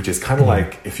 which is kind of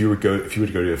like if you were to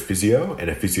go to a physio, and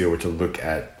a physio were to look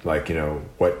at like,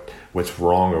 what's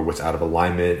wrong or what's out of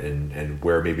alignment and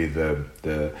where maybe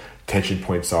the tension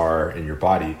points are in your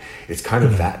body. It's kind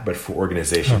of that, but for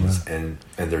organizations and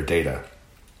their data.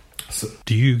 So,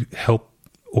 do you help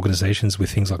organizations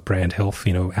with things like brand health?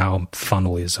 Our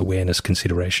funnel is awareness,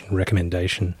 consideration,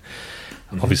 recommendation.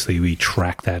 Obviously, we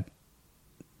track that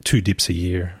 2 dips a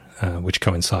year, which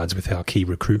coincides with our key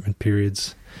recruitment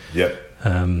periods. Yep.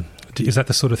 Is that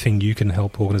the sort of thing you can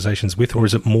help organizations with, or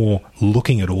is it more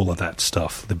looking at all of that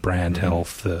stuff, the brand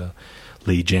health, the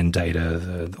lead gen data,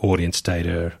 the audience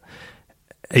data,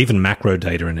 even macro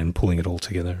data, and then pulling it all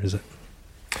together? Is it?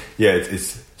 Yeah,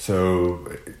 it's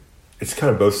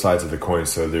kind of both sides of the coin.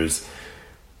 So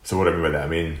what I mean by that, I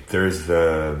mean, there's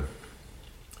the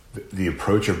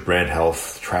approach of brand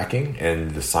health tracking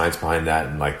and the science behind that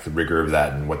and like the rigor of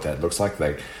that and what that looks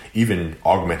like even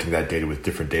augmenting that data with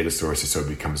different data sources so it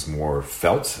becomes more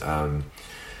felt.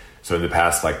 So in the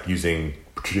past, like using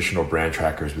traditional brand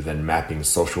trackers, but then mapping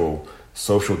social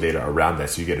data around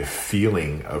that, so you get a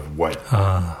feeling of what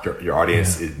your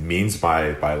audience means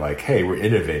by like, hey, we're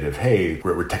innovative, hey,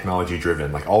 we're technology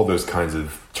driven, like all those kinds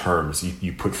of terms,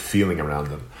 you put feeling around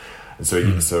them. And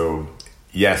so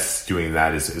yes, doing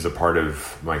that is a part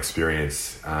of my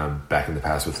experience back in the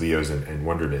past with Leo's and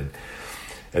Wonderman.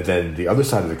 And then the other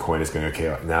side of the coin is going,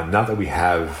 okay, now that we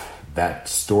have that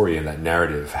story and that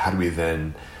narrative, how do we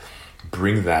then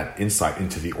bring that insight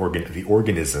into the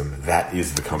organism that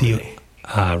is the company?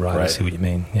 Right, I see what you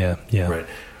mean. Yeah. Right.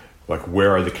 like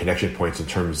where are the connection points in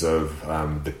terms of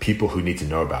the people who need to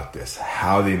know about this,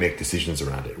 how they make decisions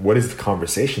around it, what is the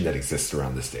conversation that exists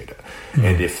around this data,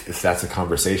 and if that's a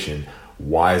conversation,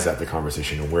 why is that the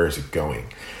conversation and where is it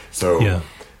going? So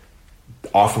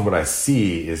often what I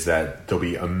see is that there'll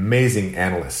be amazing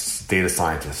analysts, data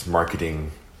scientists,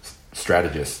 marketing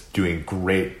strategists doing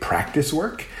great practice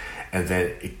work, and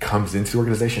then it comes into the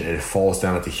organization and it falls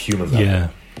down at the human level.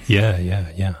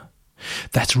 Yeah.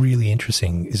 That's really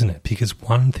interesting, isn't it? Because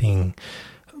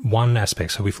one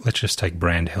aspect, so let's just take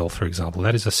brand health, for example.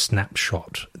 That is a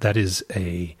snapshot. That is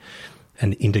an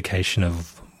indication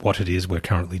of what it is we're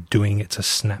currently doing. It's a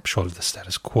snapshot of the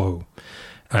status quo.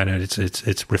 And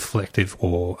it's reflective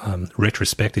or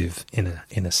retrospective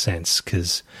in a sense,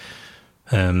 because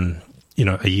a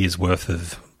year's worth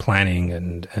of planning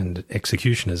and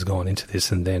execution has gone into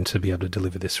this, and then to be able to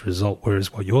deliver this result.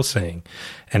 Whereas what you're saying,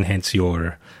 and hence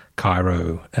your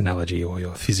chiro analogy or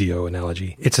your physio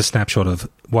analogy, it's a snapshot of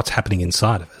what's happening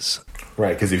inside of us.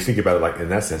 Right, because if you think about it, like in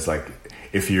that sense, like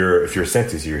if your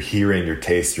senses, your hearing, your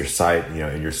taste, your sight,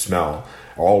 and your smell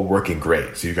are all working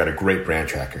great. So you've got a great brand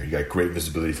tracker, you got great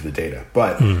visibility to the data,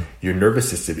 but your nervous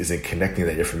system isn't connecting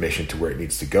that information to where it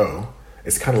needs to go.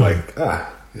 It's kind of you're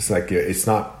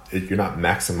not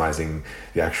maximizing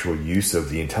the actual use of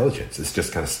the intelligence. It's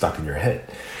just kind of stuck in your head.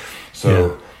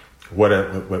 So what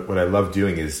I love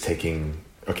doing is taking,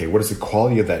 what is the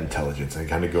quality of that intelligence, and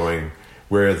kind of going,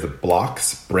 where are the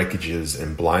blocks, breakages,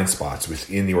 and blind spots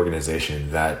within the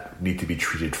organization that need to be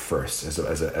treated first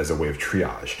as a way of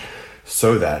triage,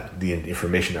 so that the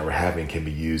information that we're having can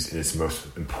be used in its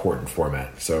most important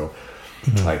format. So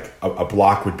like a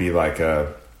block would be like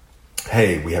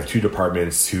hey, we have two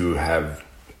departments who have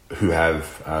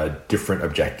different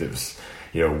objectives.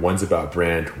 One's about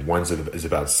brand, one's is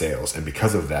about sales. And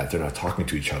because of that, they're not talking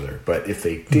to each other. But if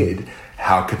they did,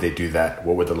 how could they do that?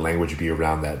 What would the language be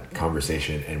around that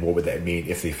conversation? And what would that mean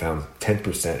if they found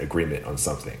 10% agreement on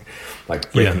something?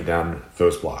 Like breaking down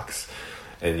those blocks.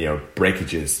 And,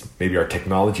 breakages, maybe our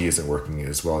technology isn't working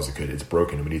as well as it could. It's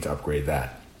broken and we need to upgrade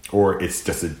that. Or it's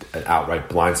just an outright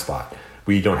blind spot.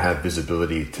 We don't have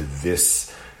visibility to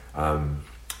this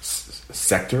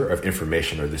sector of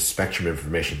information or this spectrum of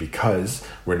information because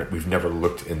we've never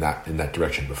looked in that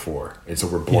direction before, and so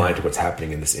we're blind to what's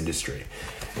happening in this industry,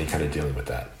 and kind of dealing with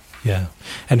that. Yeah.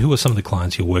 And who are some of the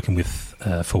clients you're working with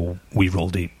for We Roll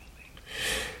Deep?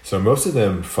 So most of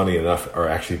them, funny enough, are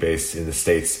actually based in the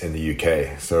States and the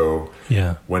UK. So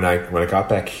when I got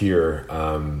back here,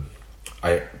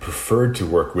 I preferred to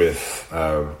work with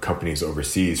companies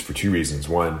overseas for two reasons.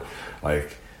 One,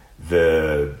 like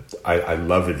I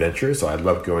love adventure, so I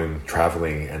love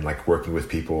traveling and like working with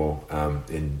people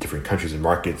in different countries and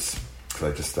markets.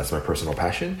 That's my personal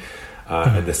passion.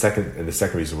 And the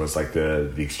second reason was like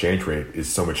the exchange rate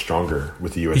is so much stronger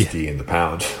with the USD and the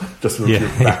pound, just from a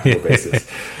practical basis.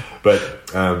 But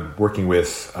working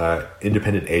with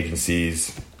independent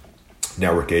agencies,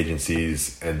 network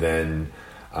agencies, and then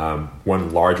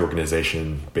one large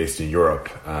organization based in Europe,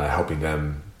 helping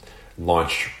them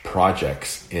launch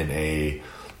projects in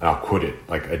I'll quote it,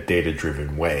 like a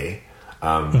data-driven way,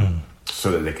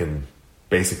 so that they can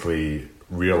basically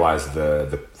realize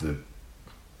the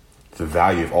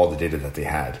value of all the data that they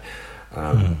had.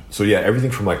 So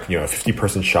everything from like, a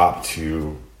 50-person shop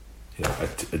to a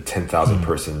 10,000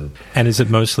 person. And is it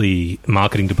mostly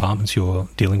marketing departments you're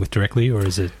dealing with directly, or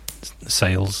is it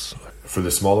sales? For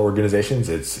the smaller organizations,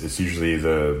 it's usually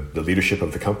the leadership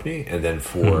of the company, and then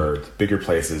for bigger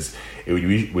places,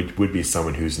 it would be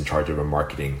someone who's in charge of a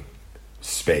marketing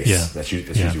space. That's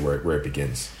usually where it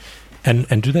begins.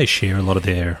 And do they share a lot of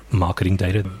their marketing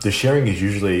data? The sharing is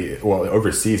usually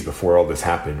overseas. Before all this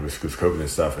happened with COVID and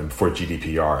stuff, and before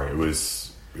GDPR, it was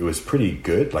pretty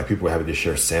good. Like people were having to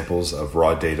share samples of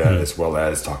raw data as well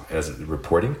as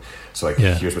reporting. So like,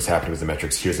 here's what's happening with the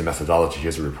metrics. Here's the methodology.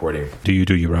 Here's the reporting. Do you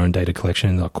do your own data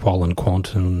collection, like qual and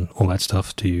quant and all that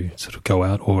stuff? Do you sort of go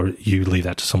out, or you leave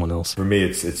that to someone else? For me,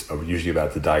 it's usually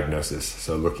about the diagnosis.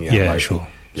 So looking at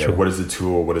what is the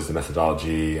tool, what is the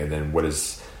methodology, and then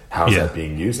how is that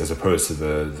being used, as opposed to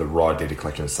the raw data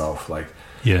collection itself. Like,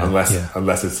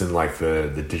 unless it's in like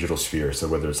the digital sphere. So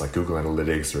whether it's like Google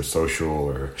Analytics or social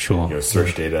or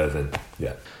search data, then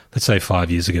Let's say 5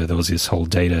 years ago there was this whole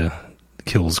data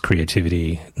kills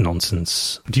creativity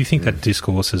nonsense. Do you think that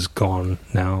discourse has gone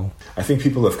now? I think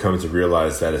people have come to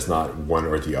realize that it's not one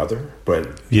or the other,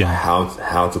 but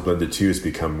how to blend the two has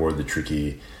become more the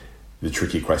tricky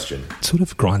tricky question. It sort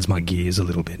of grinds my gears a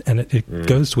little bit, and it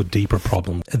goes to a deeper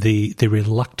problem. The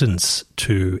reluctance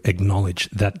to acknowledge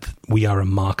that we are a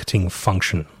marketing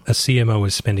function. A CMO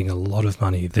is spending a lot of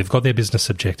money. They've got their business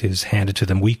objectives handed to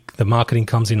them. The marketing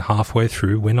comes in halfway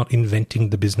through. We're not inventing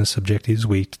the business objectives.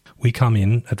 We come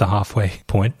in at the halfway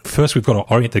point. First, we've got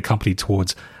to orient the company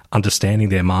towards understanding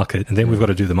their market, and then we've got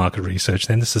to do the market research.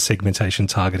 Then there's the segmentation,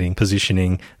 targeting,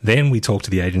 positioning. Then we talk to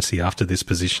the agency after this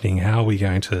positioning. How are we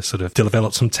going to sort of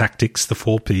develop some tactics, the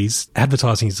 4 Ps?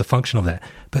 Advertising is a function of that,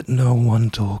 but no one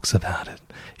talks about it.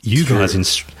 You guys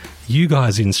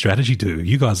in strategy do.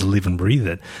 You guys live and breathe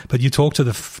it. But you talk to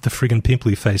the friggin'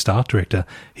 pimply-faced art director.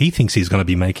 He thinks he's going to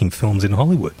be making films in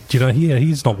Hollywood. Do you know?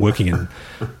 He's not working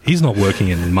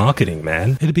in marketing,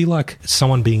 man. It'd be like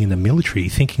someone being in the military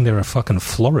thinking they're a fucking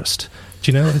florist.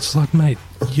 Do you know? It's like, mate,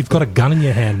 you've got a gun in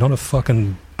your hand, not a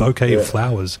fucking bouquet of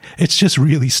flowers. It's just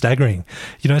really staggering.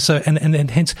 You know. So and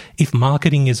hence, if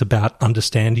marketing is about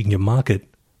understanding your market,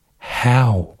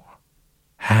 how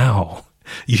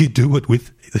you do it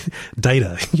with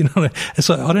data, you know.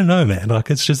 So I don't know, man.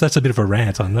 Like, it's just, that's a bit of a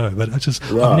rant, I know, but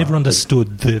I've never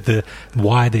understood the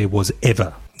why there was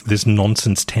ever this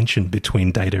nonsense tension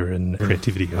between data and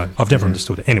creativity. I've never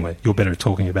understood it. Anyway, you're better at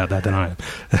talking about that than I am.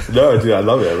 No, dude, I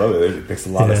love it. It makes a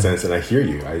lot of sense, and I hear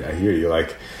you. I hear you.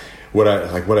 Like what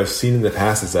I've seen in the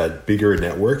past is that bigger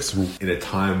networks, in a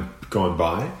time gone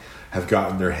by, have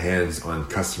gotten their hands on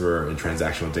customer and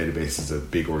transactional databases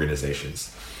of big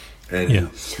organizations.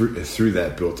 And through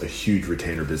that built a huge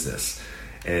retainer business.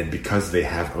 And because they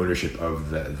have ownership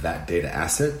of that data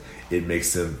asset, it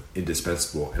makes them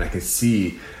indispensable. And I can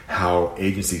see how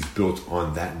agencies built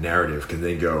on that narrative can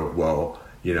then go, well,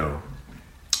 you know,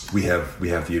 we have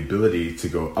the ability to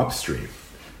go upstream,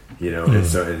 you know,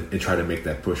 and try to make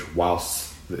that push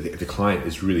whilst the client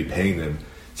is really paying them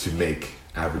to make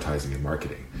advertising and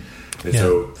marketing. And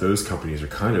so those companies are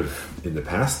kind of in the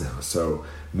past now. So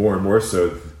more and more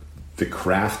so, the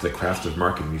craft of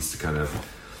marketing needs to kind of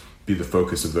be the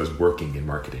focus of those working in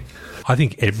marketing. I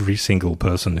think every single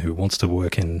person who wants to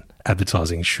work in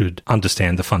advertising should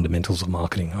understand the fundamentals of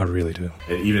marketing. I really do.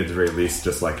 And even at the very least,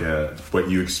 just like what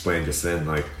you explained just then,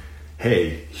 like,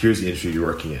 hey, here's the industry you're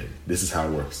working in. This is how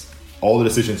it works. All the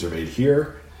decisions are made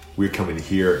here. We're coming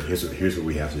here. And here's what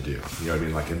we have to do. You know what I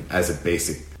mean? Like, as a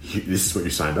basic, this is what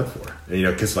you signed up for. And, you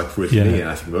know, because like with me, and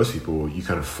I think most people, you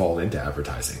kind of fall into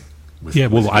advertising.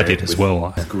 I did as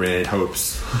well. With grand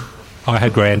hopes. I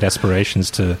had grand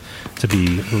aspirations to be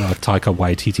like Taika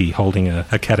Waititi holding an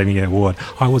Academy Award.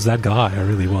 I was that guy. I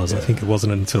really was. I think it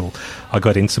wasn't until I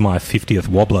got into my 50th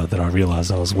wobbler that I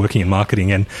realised I was working in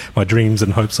marketing, and my dreams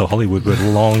and hopes of Hollywood were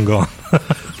long gone.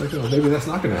 It's like, maybe that's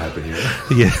not going to happen here.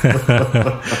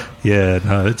 Yeah.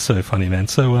 No, it's so funny, man.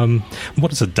 So, what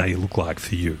does a day look like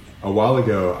for you? A while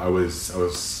ago,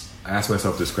 I asked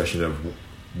myself this question of,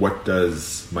 what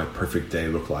does my perfect day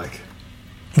look like?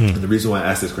 And the reason why I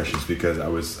asked this question is because I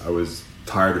was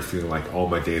tired of feeling like all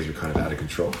my days were kind of out of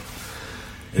control.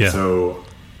 And so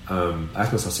I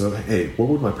asked myself, so, hey, what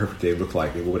would my perfect day look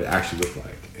like? And what would it actually look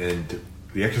like? And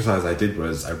the exercise I did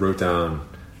was I wrote down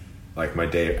like my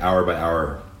day hour by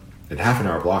hour in half an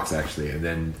hour blocks actually, and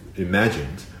then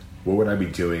imagined what would I be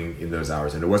doing in those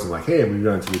hours. And it wasn't like, hey, I'm going to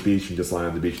go down to the beach and just lie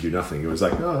on the beach and do nothing. It was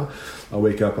like, no, I'll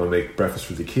wake up, I'll make breakfast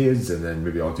for the kids, and then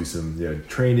maybe I'll do some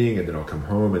training, and then I'll come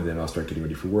home, and then I'll start getting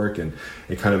ready for work, and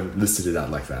it kind of listed it out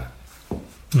like that.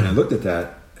 And I looked at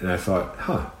that and I thought,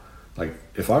 like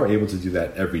if I were able to do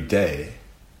that every day,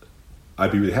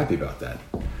 I'd be really happy about that.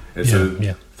 And so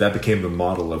that became the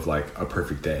model of like a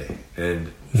perfect day.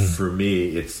 And for me,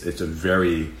 it's a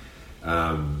very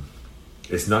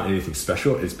it's not anything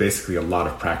special. It's basically a lot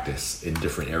of practice in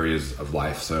different areas of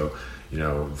life. So, you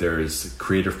know, there's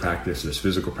creative practice, there's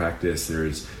physical practice,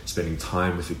 there's spending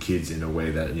time with the kids in a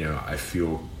way that, you know, I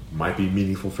feel might be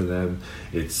meaningful for them.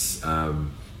 It's,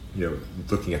 you know,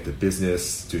 looking at the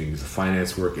business, doing the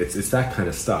finance work. It's that kind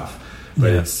of stuff.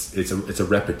 But it's a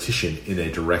repetition in a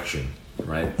direction,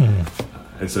 right?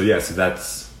 And so, so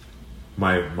that's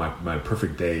my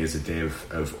perfect day is a day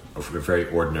of very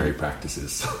ordinary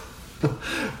practices.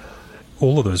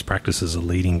 All of those practices are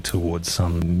leading towards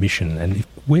some mission. And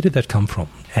where did that come from?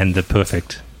 And the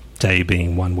perfect day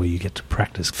being one where you get to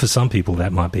practice. For some people,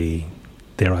 that might be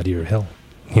their idea of hell.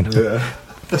 You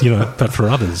know, but for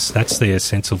others, that's their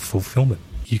sense of fulfillment.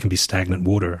 You can be stagnant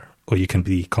water, or you can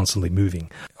be constantly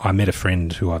moving. I met a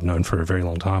friend who I've known for a very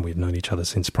long time. We've known each other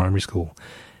since primary school.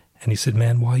 And he said,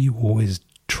 man, why are you always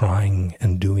trying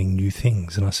and doing new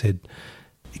things? And I said,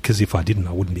 because if I didn't,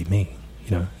 I wouldn't be me.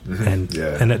 You know,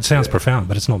 and it sounds profound,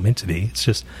 but it's not meant to be. It's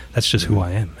just, that's just who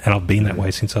I am. And I've been that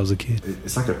way since I was a kid.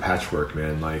 It's like a patchwork,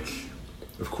 man. Like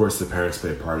Of course, the parents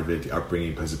play a part of it. The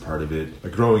upbringing plays a part of it.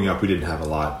 Like growing up, we didn't have a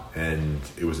lot, and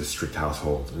it was a strict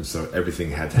household, and so everything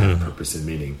had to have purpose and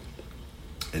meaning,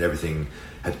 and everything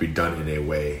had to be done in a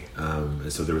way.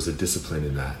 And so there was a discipline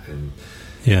in that, and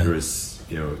there was,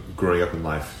 growing up in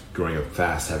life, growing up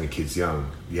fast, having kids young.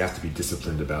 You have to be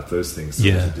disciplined about those things. So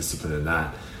there's a discipline in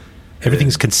that.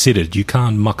 Everything's considered. You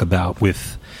can't muck about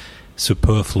with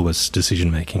superfluous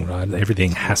decision making, right?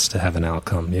 Everything has to have an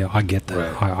outcome. Yeah, I get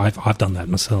that. Right. I've done that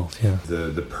myself. Yeah.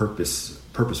 The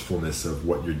purposefulness of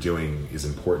what you're doing is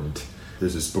important.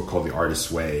 There's this book called The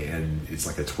Artist's Way, and it's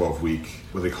like a 12-week.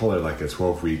 Well, they call it like a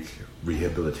 12-week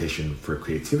rehabilitation for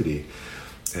creativity.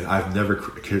 And I've never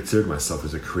considered myself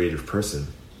as a creative person,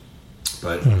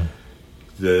 but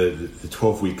the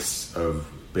 12 weeks of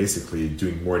basically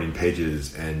doing morning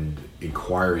pages and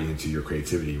inquiring into your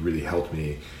creativity really helped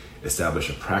me establish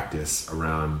a practice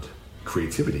around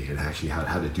creativity and actually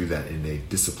how to do that in a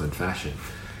disciplined fashion.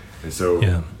 And so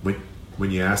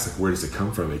when you ask, like, where does it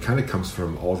come from? It kind of comes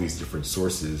from all these different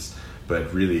sources,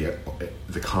 but really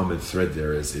the common thread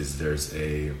there is there's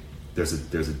a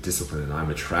discipline, and I'm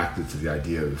attracted to the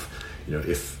idea of,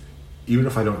 even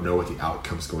if I don't know what the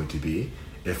outcome's going to be,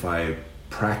 if I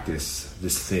practice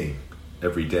this thing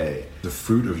every day, the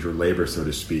fruit of your labor, so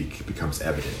to speak, becomes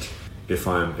evident. If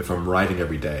I'm writing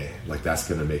every day, like, that's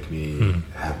going to make me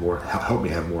help me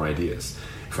have more ideas.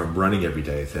 If I'm running every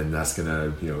day, then that's going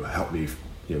to help me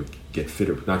get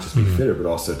fitter, not just be fitter, but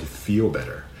also to feel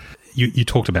better. You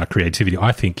talked about creativity.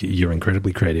 I think you're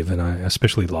incredibly creative, and I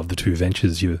especially love the two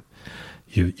ventures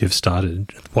you've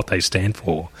started. What they stand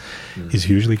for is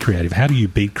hugely creative. How do you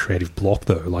beat creative block,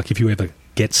 though? Like, if you ever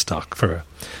get stuck for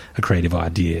a creative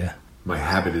idea, my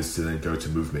habit is to then go to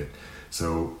movement.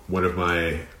 So one of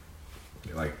my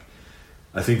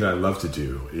I think that I love to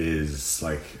do is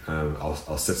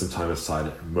I'll set some time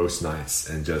aside most nights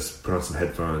and just put on some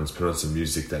headphones, put on some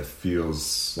music that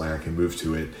feels like I can move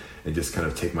to it, and just kind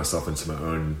of take myself into my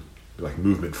own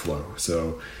movement flow.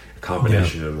 So a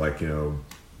combination of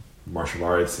martial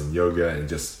arts and yoga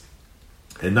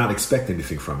and not expect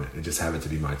anything from it and just have it to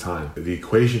be my time. The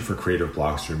equation for creative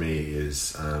blocks for me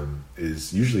is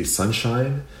usually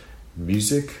sunshine,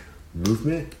 music,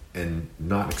 movement, and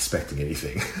not expecting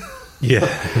anything.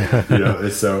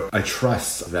 And so I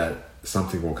trust that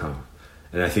something will come,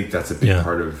 and I think that's a big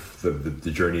part of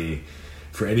the journey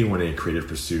for anyone in a creative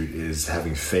pursuit, is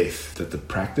having faith that the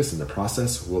practice and the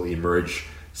process will emerge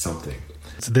something.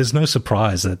 So there's no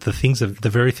surprise that the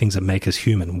very things that make us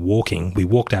human, we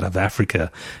walked out of Africa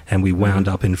and we wound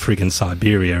up in friggin'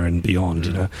 Siberia and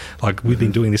beyond, we've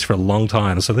been doing this for a long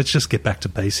time. So let's just get back to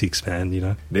basics,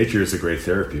 man, Nature is a great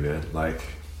therapy, man.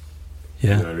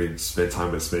 Spend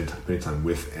time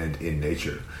with and in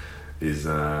nature is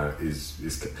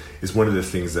one of the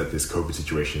things that this COVID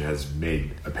situation has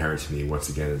made apparent to me. Once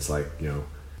again, it's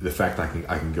the fact that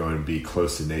I can go and be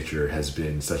close to nature has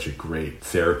been such a great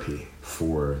therapy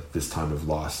for this time of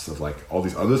loss of all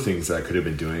these other things that I could have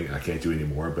been doing I can't do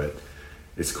anymore. But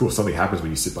it's cool. Something happens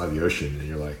when you sit by the ocean and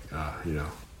you're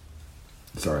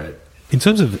it's all right. In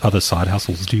terms of other side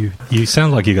hustles, you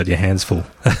sound like you got your hands full?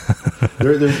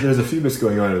 There's a few bits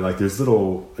going on. There's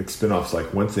little spin-offs.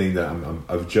 One thing that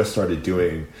I've just started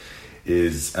doing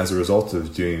is, as a result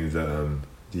of doing the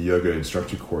yoga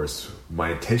instructor course,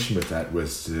 my intention with that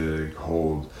was to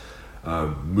hold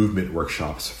movement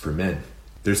workshops for men.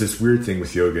 There's this weird thing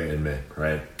with yoga and men,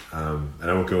 right? And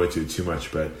I won't go into it too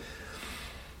much, but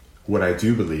what I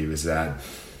do believe is that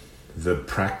the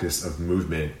practice of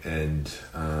movement and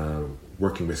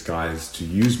working with guys to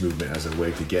use movement as a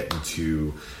way to get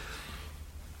into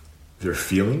their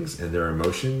feelings and their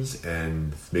emotions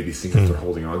and maybe things that they're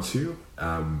holding on to,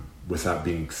 without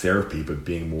being therapy but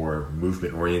being more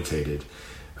movement orientated,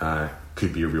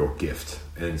 could be a real gift.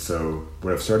 And so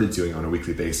what I've started doing on a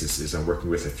weekly basis is I'm working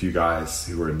with a few guys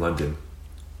who are in London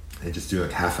and just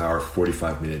doing half hour,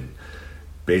 45-minute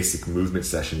basic movement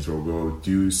sessions where we'll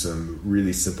do some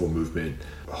really simple movement,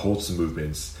 hold some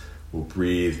movements, we'll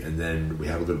breathe, and then we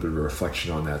have a little bit of a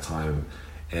reflection on that time.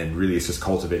 And really it's just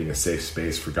cultivating a safe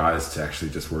space for guys to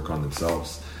actually just work on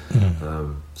themselves.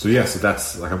 So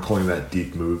that's I'm calling that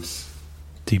deep moves.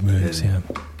 Deep moves,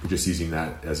 We're just using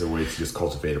that as a way to just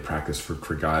cultivate a practice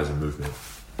for guys and movement.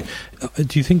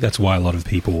 Do you think that's why a lot of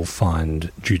people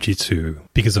find jiu-jitsu,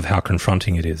 because of how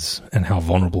confronting it is and how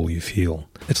vulnerable you feel?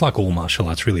 It's like all martial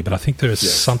arts, really, but I think there is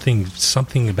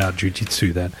something about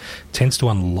jiu-jitsu that tends to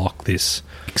unlock this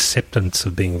acceptance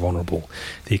of being vulnerable,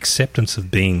 the acceptance of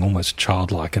being almost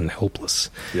childlike and helpless.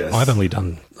 Yes. I've only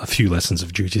done a few lessons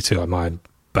of jiu-jitsu. My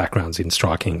background's in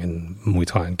striking and Muay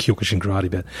Thai and Kyokushin karate,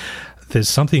 but there's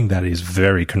something that is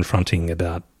very confronting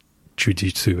about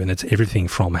jiu-jitsu, and it's everything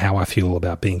from how I feel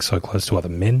about being so close to other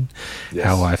men, Yes.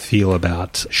 how I feel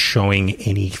about showing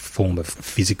any form of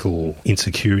physical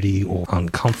insecurity or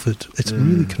uncomfort. It's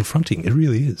really confronting. It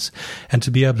really is. And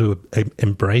to be able to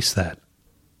embrace that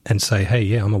and say, hey,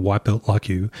 yeah, I'm a white belt like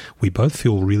you. We both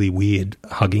feel really weird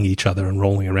hugging each other and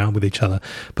rolling around with each other,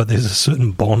 but there's a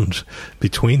certain bond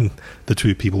between the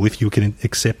two people if you can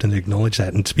accept and acknowledge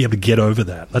that, and to be able to get over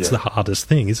that. That's the hardest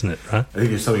thing, isn't it, right? I think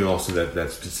there's something also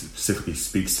that specifically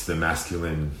speaks to the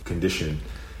masculine condition,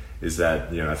 is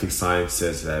that, I think science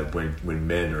says that when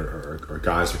men or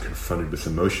guys are confronted with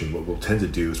emotion, what we'll tend to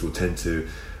do is we'll tend to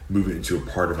move it into a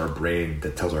part of our brain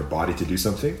that tells our body to do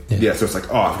something. Yeah, so it's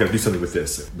like, I've got to do something with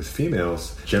this. With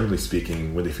females, generally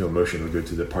speaking, when they feel emotion, they'll go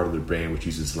to the part of their brain which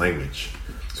uses language.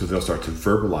 So they'll start to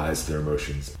verbalize their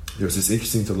emotions. There's this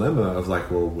interesting dilemma of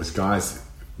like, well, with guys,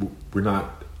 we're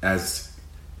not as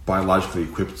biologically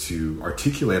equipped to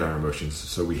articulate our emotions,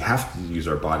 so we have to use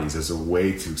our bodies as a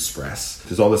way to express.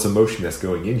 There's all this emotion that's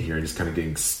going in here and just kind of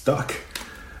getting stuck.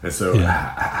 And so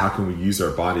how can we use our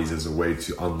bodies as a way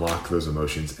to unlock those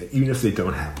emotions, even if they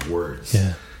don't have words?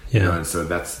 Yeah. And so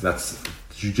that's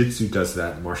jiu-jitsu does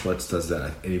that, martial arts does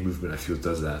that, any movement I feel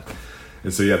does that.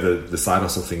 And so, the side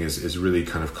hustle thing is really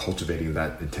kind of cultivating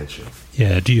that intention.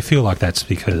 Yeah. Do you feel like that's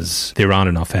because there aren't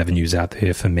enough avenues out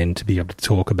there for men to be able to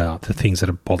talk about the things that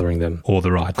are bothering them, or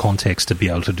the right context to be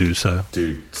able to do so?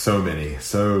 Dude, so many,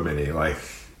 like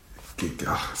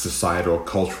societal,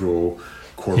 cultural,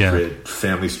 corporate,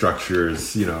 family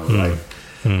structures,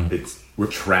 we're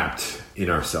trapped in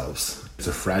ourselves. It's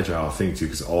a fragile thing too,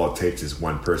 because all it takes is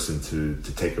one person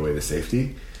to take away the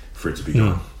safety for it to be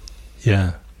gone.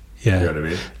 Yeah. You know what I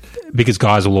mean? Because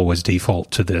guys will always default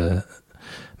to the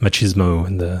machismo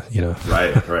and the,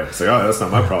 Right. It's like, that's not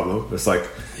my problem. It's like,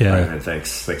 all right, man,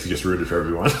 thanks. You just ruined it for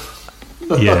everyone.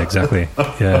 Yeah, exactly.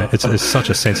 Yeah, it's such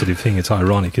a sensitive thing. It's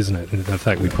ironic, isn't it? In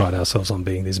fact, we pride ourselves on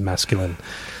being these masculine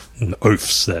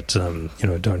oafs that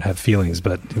don't have feelings,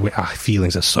 but our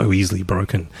feelings are so easily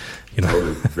broken.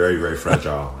 Totally. Very, very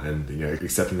fragile, and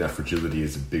accepting that fragility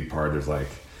is a big part of like,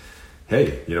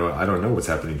 hey, I don't know what's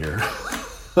happening here.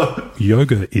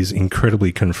 Yoga is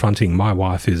incredibly confronting. My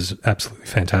wife is absolutely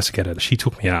fantastic at it. She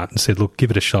took me out and said, look, give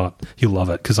it a shot. You'll love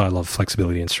it, because I love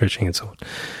flexibility and stretching and so on.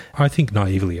 I think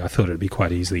naively, I thought it'd be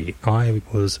quite easy. I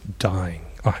was dying.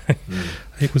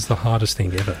 It was the hardest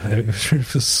thing ever.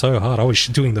 It was so hard. I was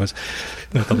doing those,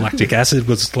 the lactic acid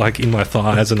was like in my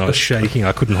thighs and I was shaking.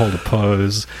 I couldn't hold a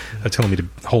pose. They were telling me to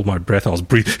hold my breath. I was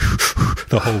breathing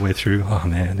the whole way through. Oh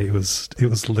man, it was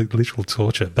literal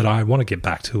torture, but I want to get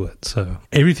back to it. So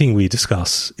everything we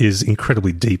discuss is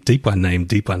incredibly deep by name,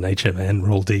 deep by nature, man.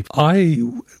 Roll deep. I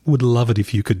would love it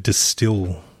if you could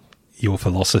distill your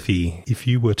philosophy, if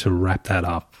you were to wrap that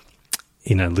up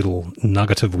in a little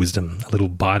nugget of wisdom, a little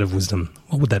bite of wisdom.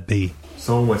 What would that be?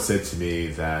 Someone once said to me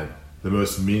that the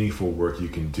most meaningful work you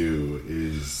can do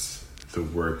is the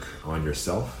work on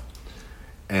yourself,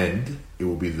 and it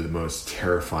will be the most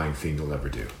terrifying thing you'll ever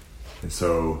do. And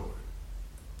so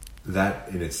that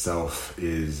in itself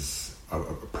is a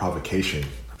provocation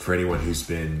for anyone who's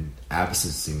been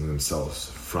absencing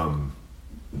themselves from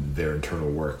their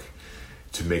internal work,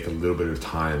 to make a little bit of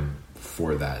time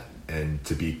for that and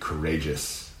to be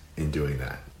courageous in doing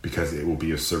that, because it will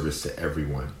be of service to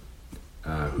everyone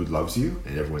who loves you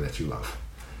and everyone that you love.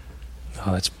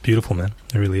 Oh, that's beautiful, man.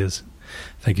 It really is.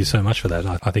 Thank you so much for that.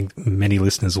 I think many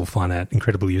listeners will find that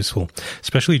incredibly useful,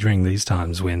 especially during these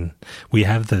times when we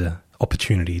have the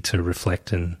opportunity to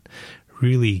reflect and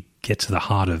really get to the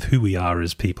heart of who we are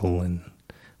as people and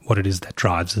what it is that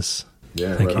drives us.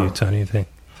 Yeah, Thank you, Tony.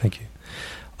 Thank you.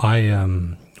 I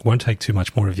won't take too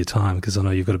much more of your time, because I know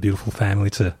you've got a beautiful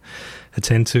family to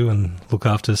attend to and look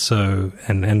after, so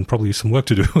and probably some work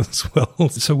to do as well.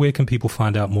 So where can people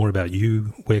find out more about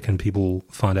you? Where can people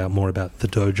find out more about the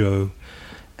Dojo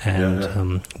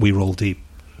and We Roll Deep?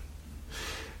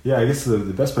 Yeah, I guess the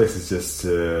best place is just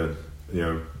to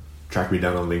track me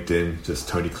down on LinkedIn, just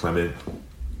Tony Clement.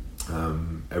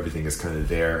 Everything is kind of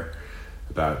there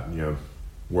about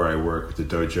where I work with the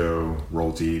Dojo,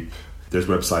 Roll Deep. There's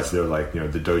websites there like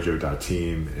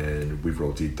thedojo.team and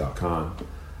we'verolleddeep.com.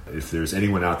 If there's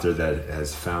anyone out there that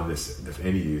has found this of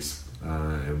any use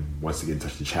and wants to get in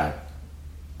touch to chat,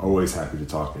 always happy to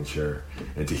talk and share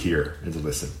and to hear and to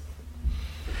listen.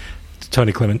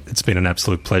 Tony Clement, it's been an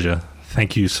absolute pleasure.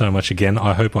 Thank you so much again.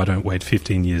 I hope I don't wait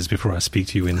 15 years before I speak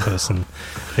to you in person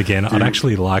again. Dude. I'd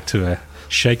actually like to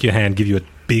shake your hand, give you a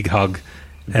big hug,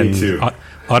 And Me too.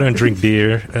 I don't drink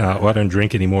beer. I don't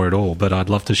drink anymore at all, but I'd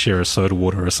love to share a soda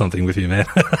water or something with you, man.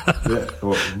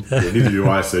 Neither do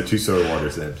I, so 2 soda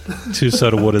waters then. 2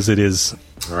 soda waters it is.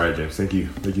 All right, James. Thank you.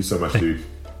 Thank you so much, dude.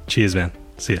 Cheers, man.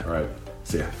 See ya. All right.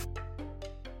 See ya.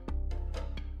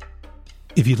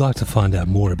 If you'd like to find out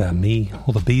more about me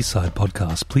or the B-Side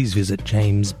podcast, please visit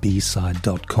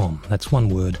jamesbside.com. That's one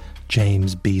word,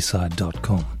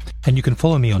 jamesbside.com. And you can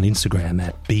follow me on Instagram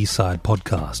at B-Side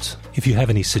Podcast. If you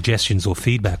have any suggestions or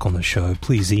feedback on the show,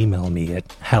 please email me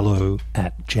at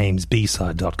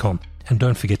hello@jamesbside.com. And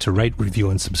don't forget to rate, review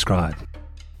and subscribe.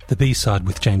 The B-Side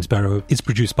with James Barrow is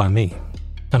produced by me,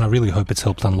 and I really hope it's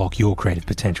helped unlock your creative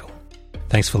potential.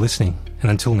 Thanks for listening, and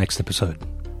until next episode,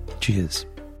 cheers.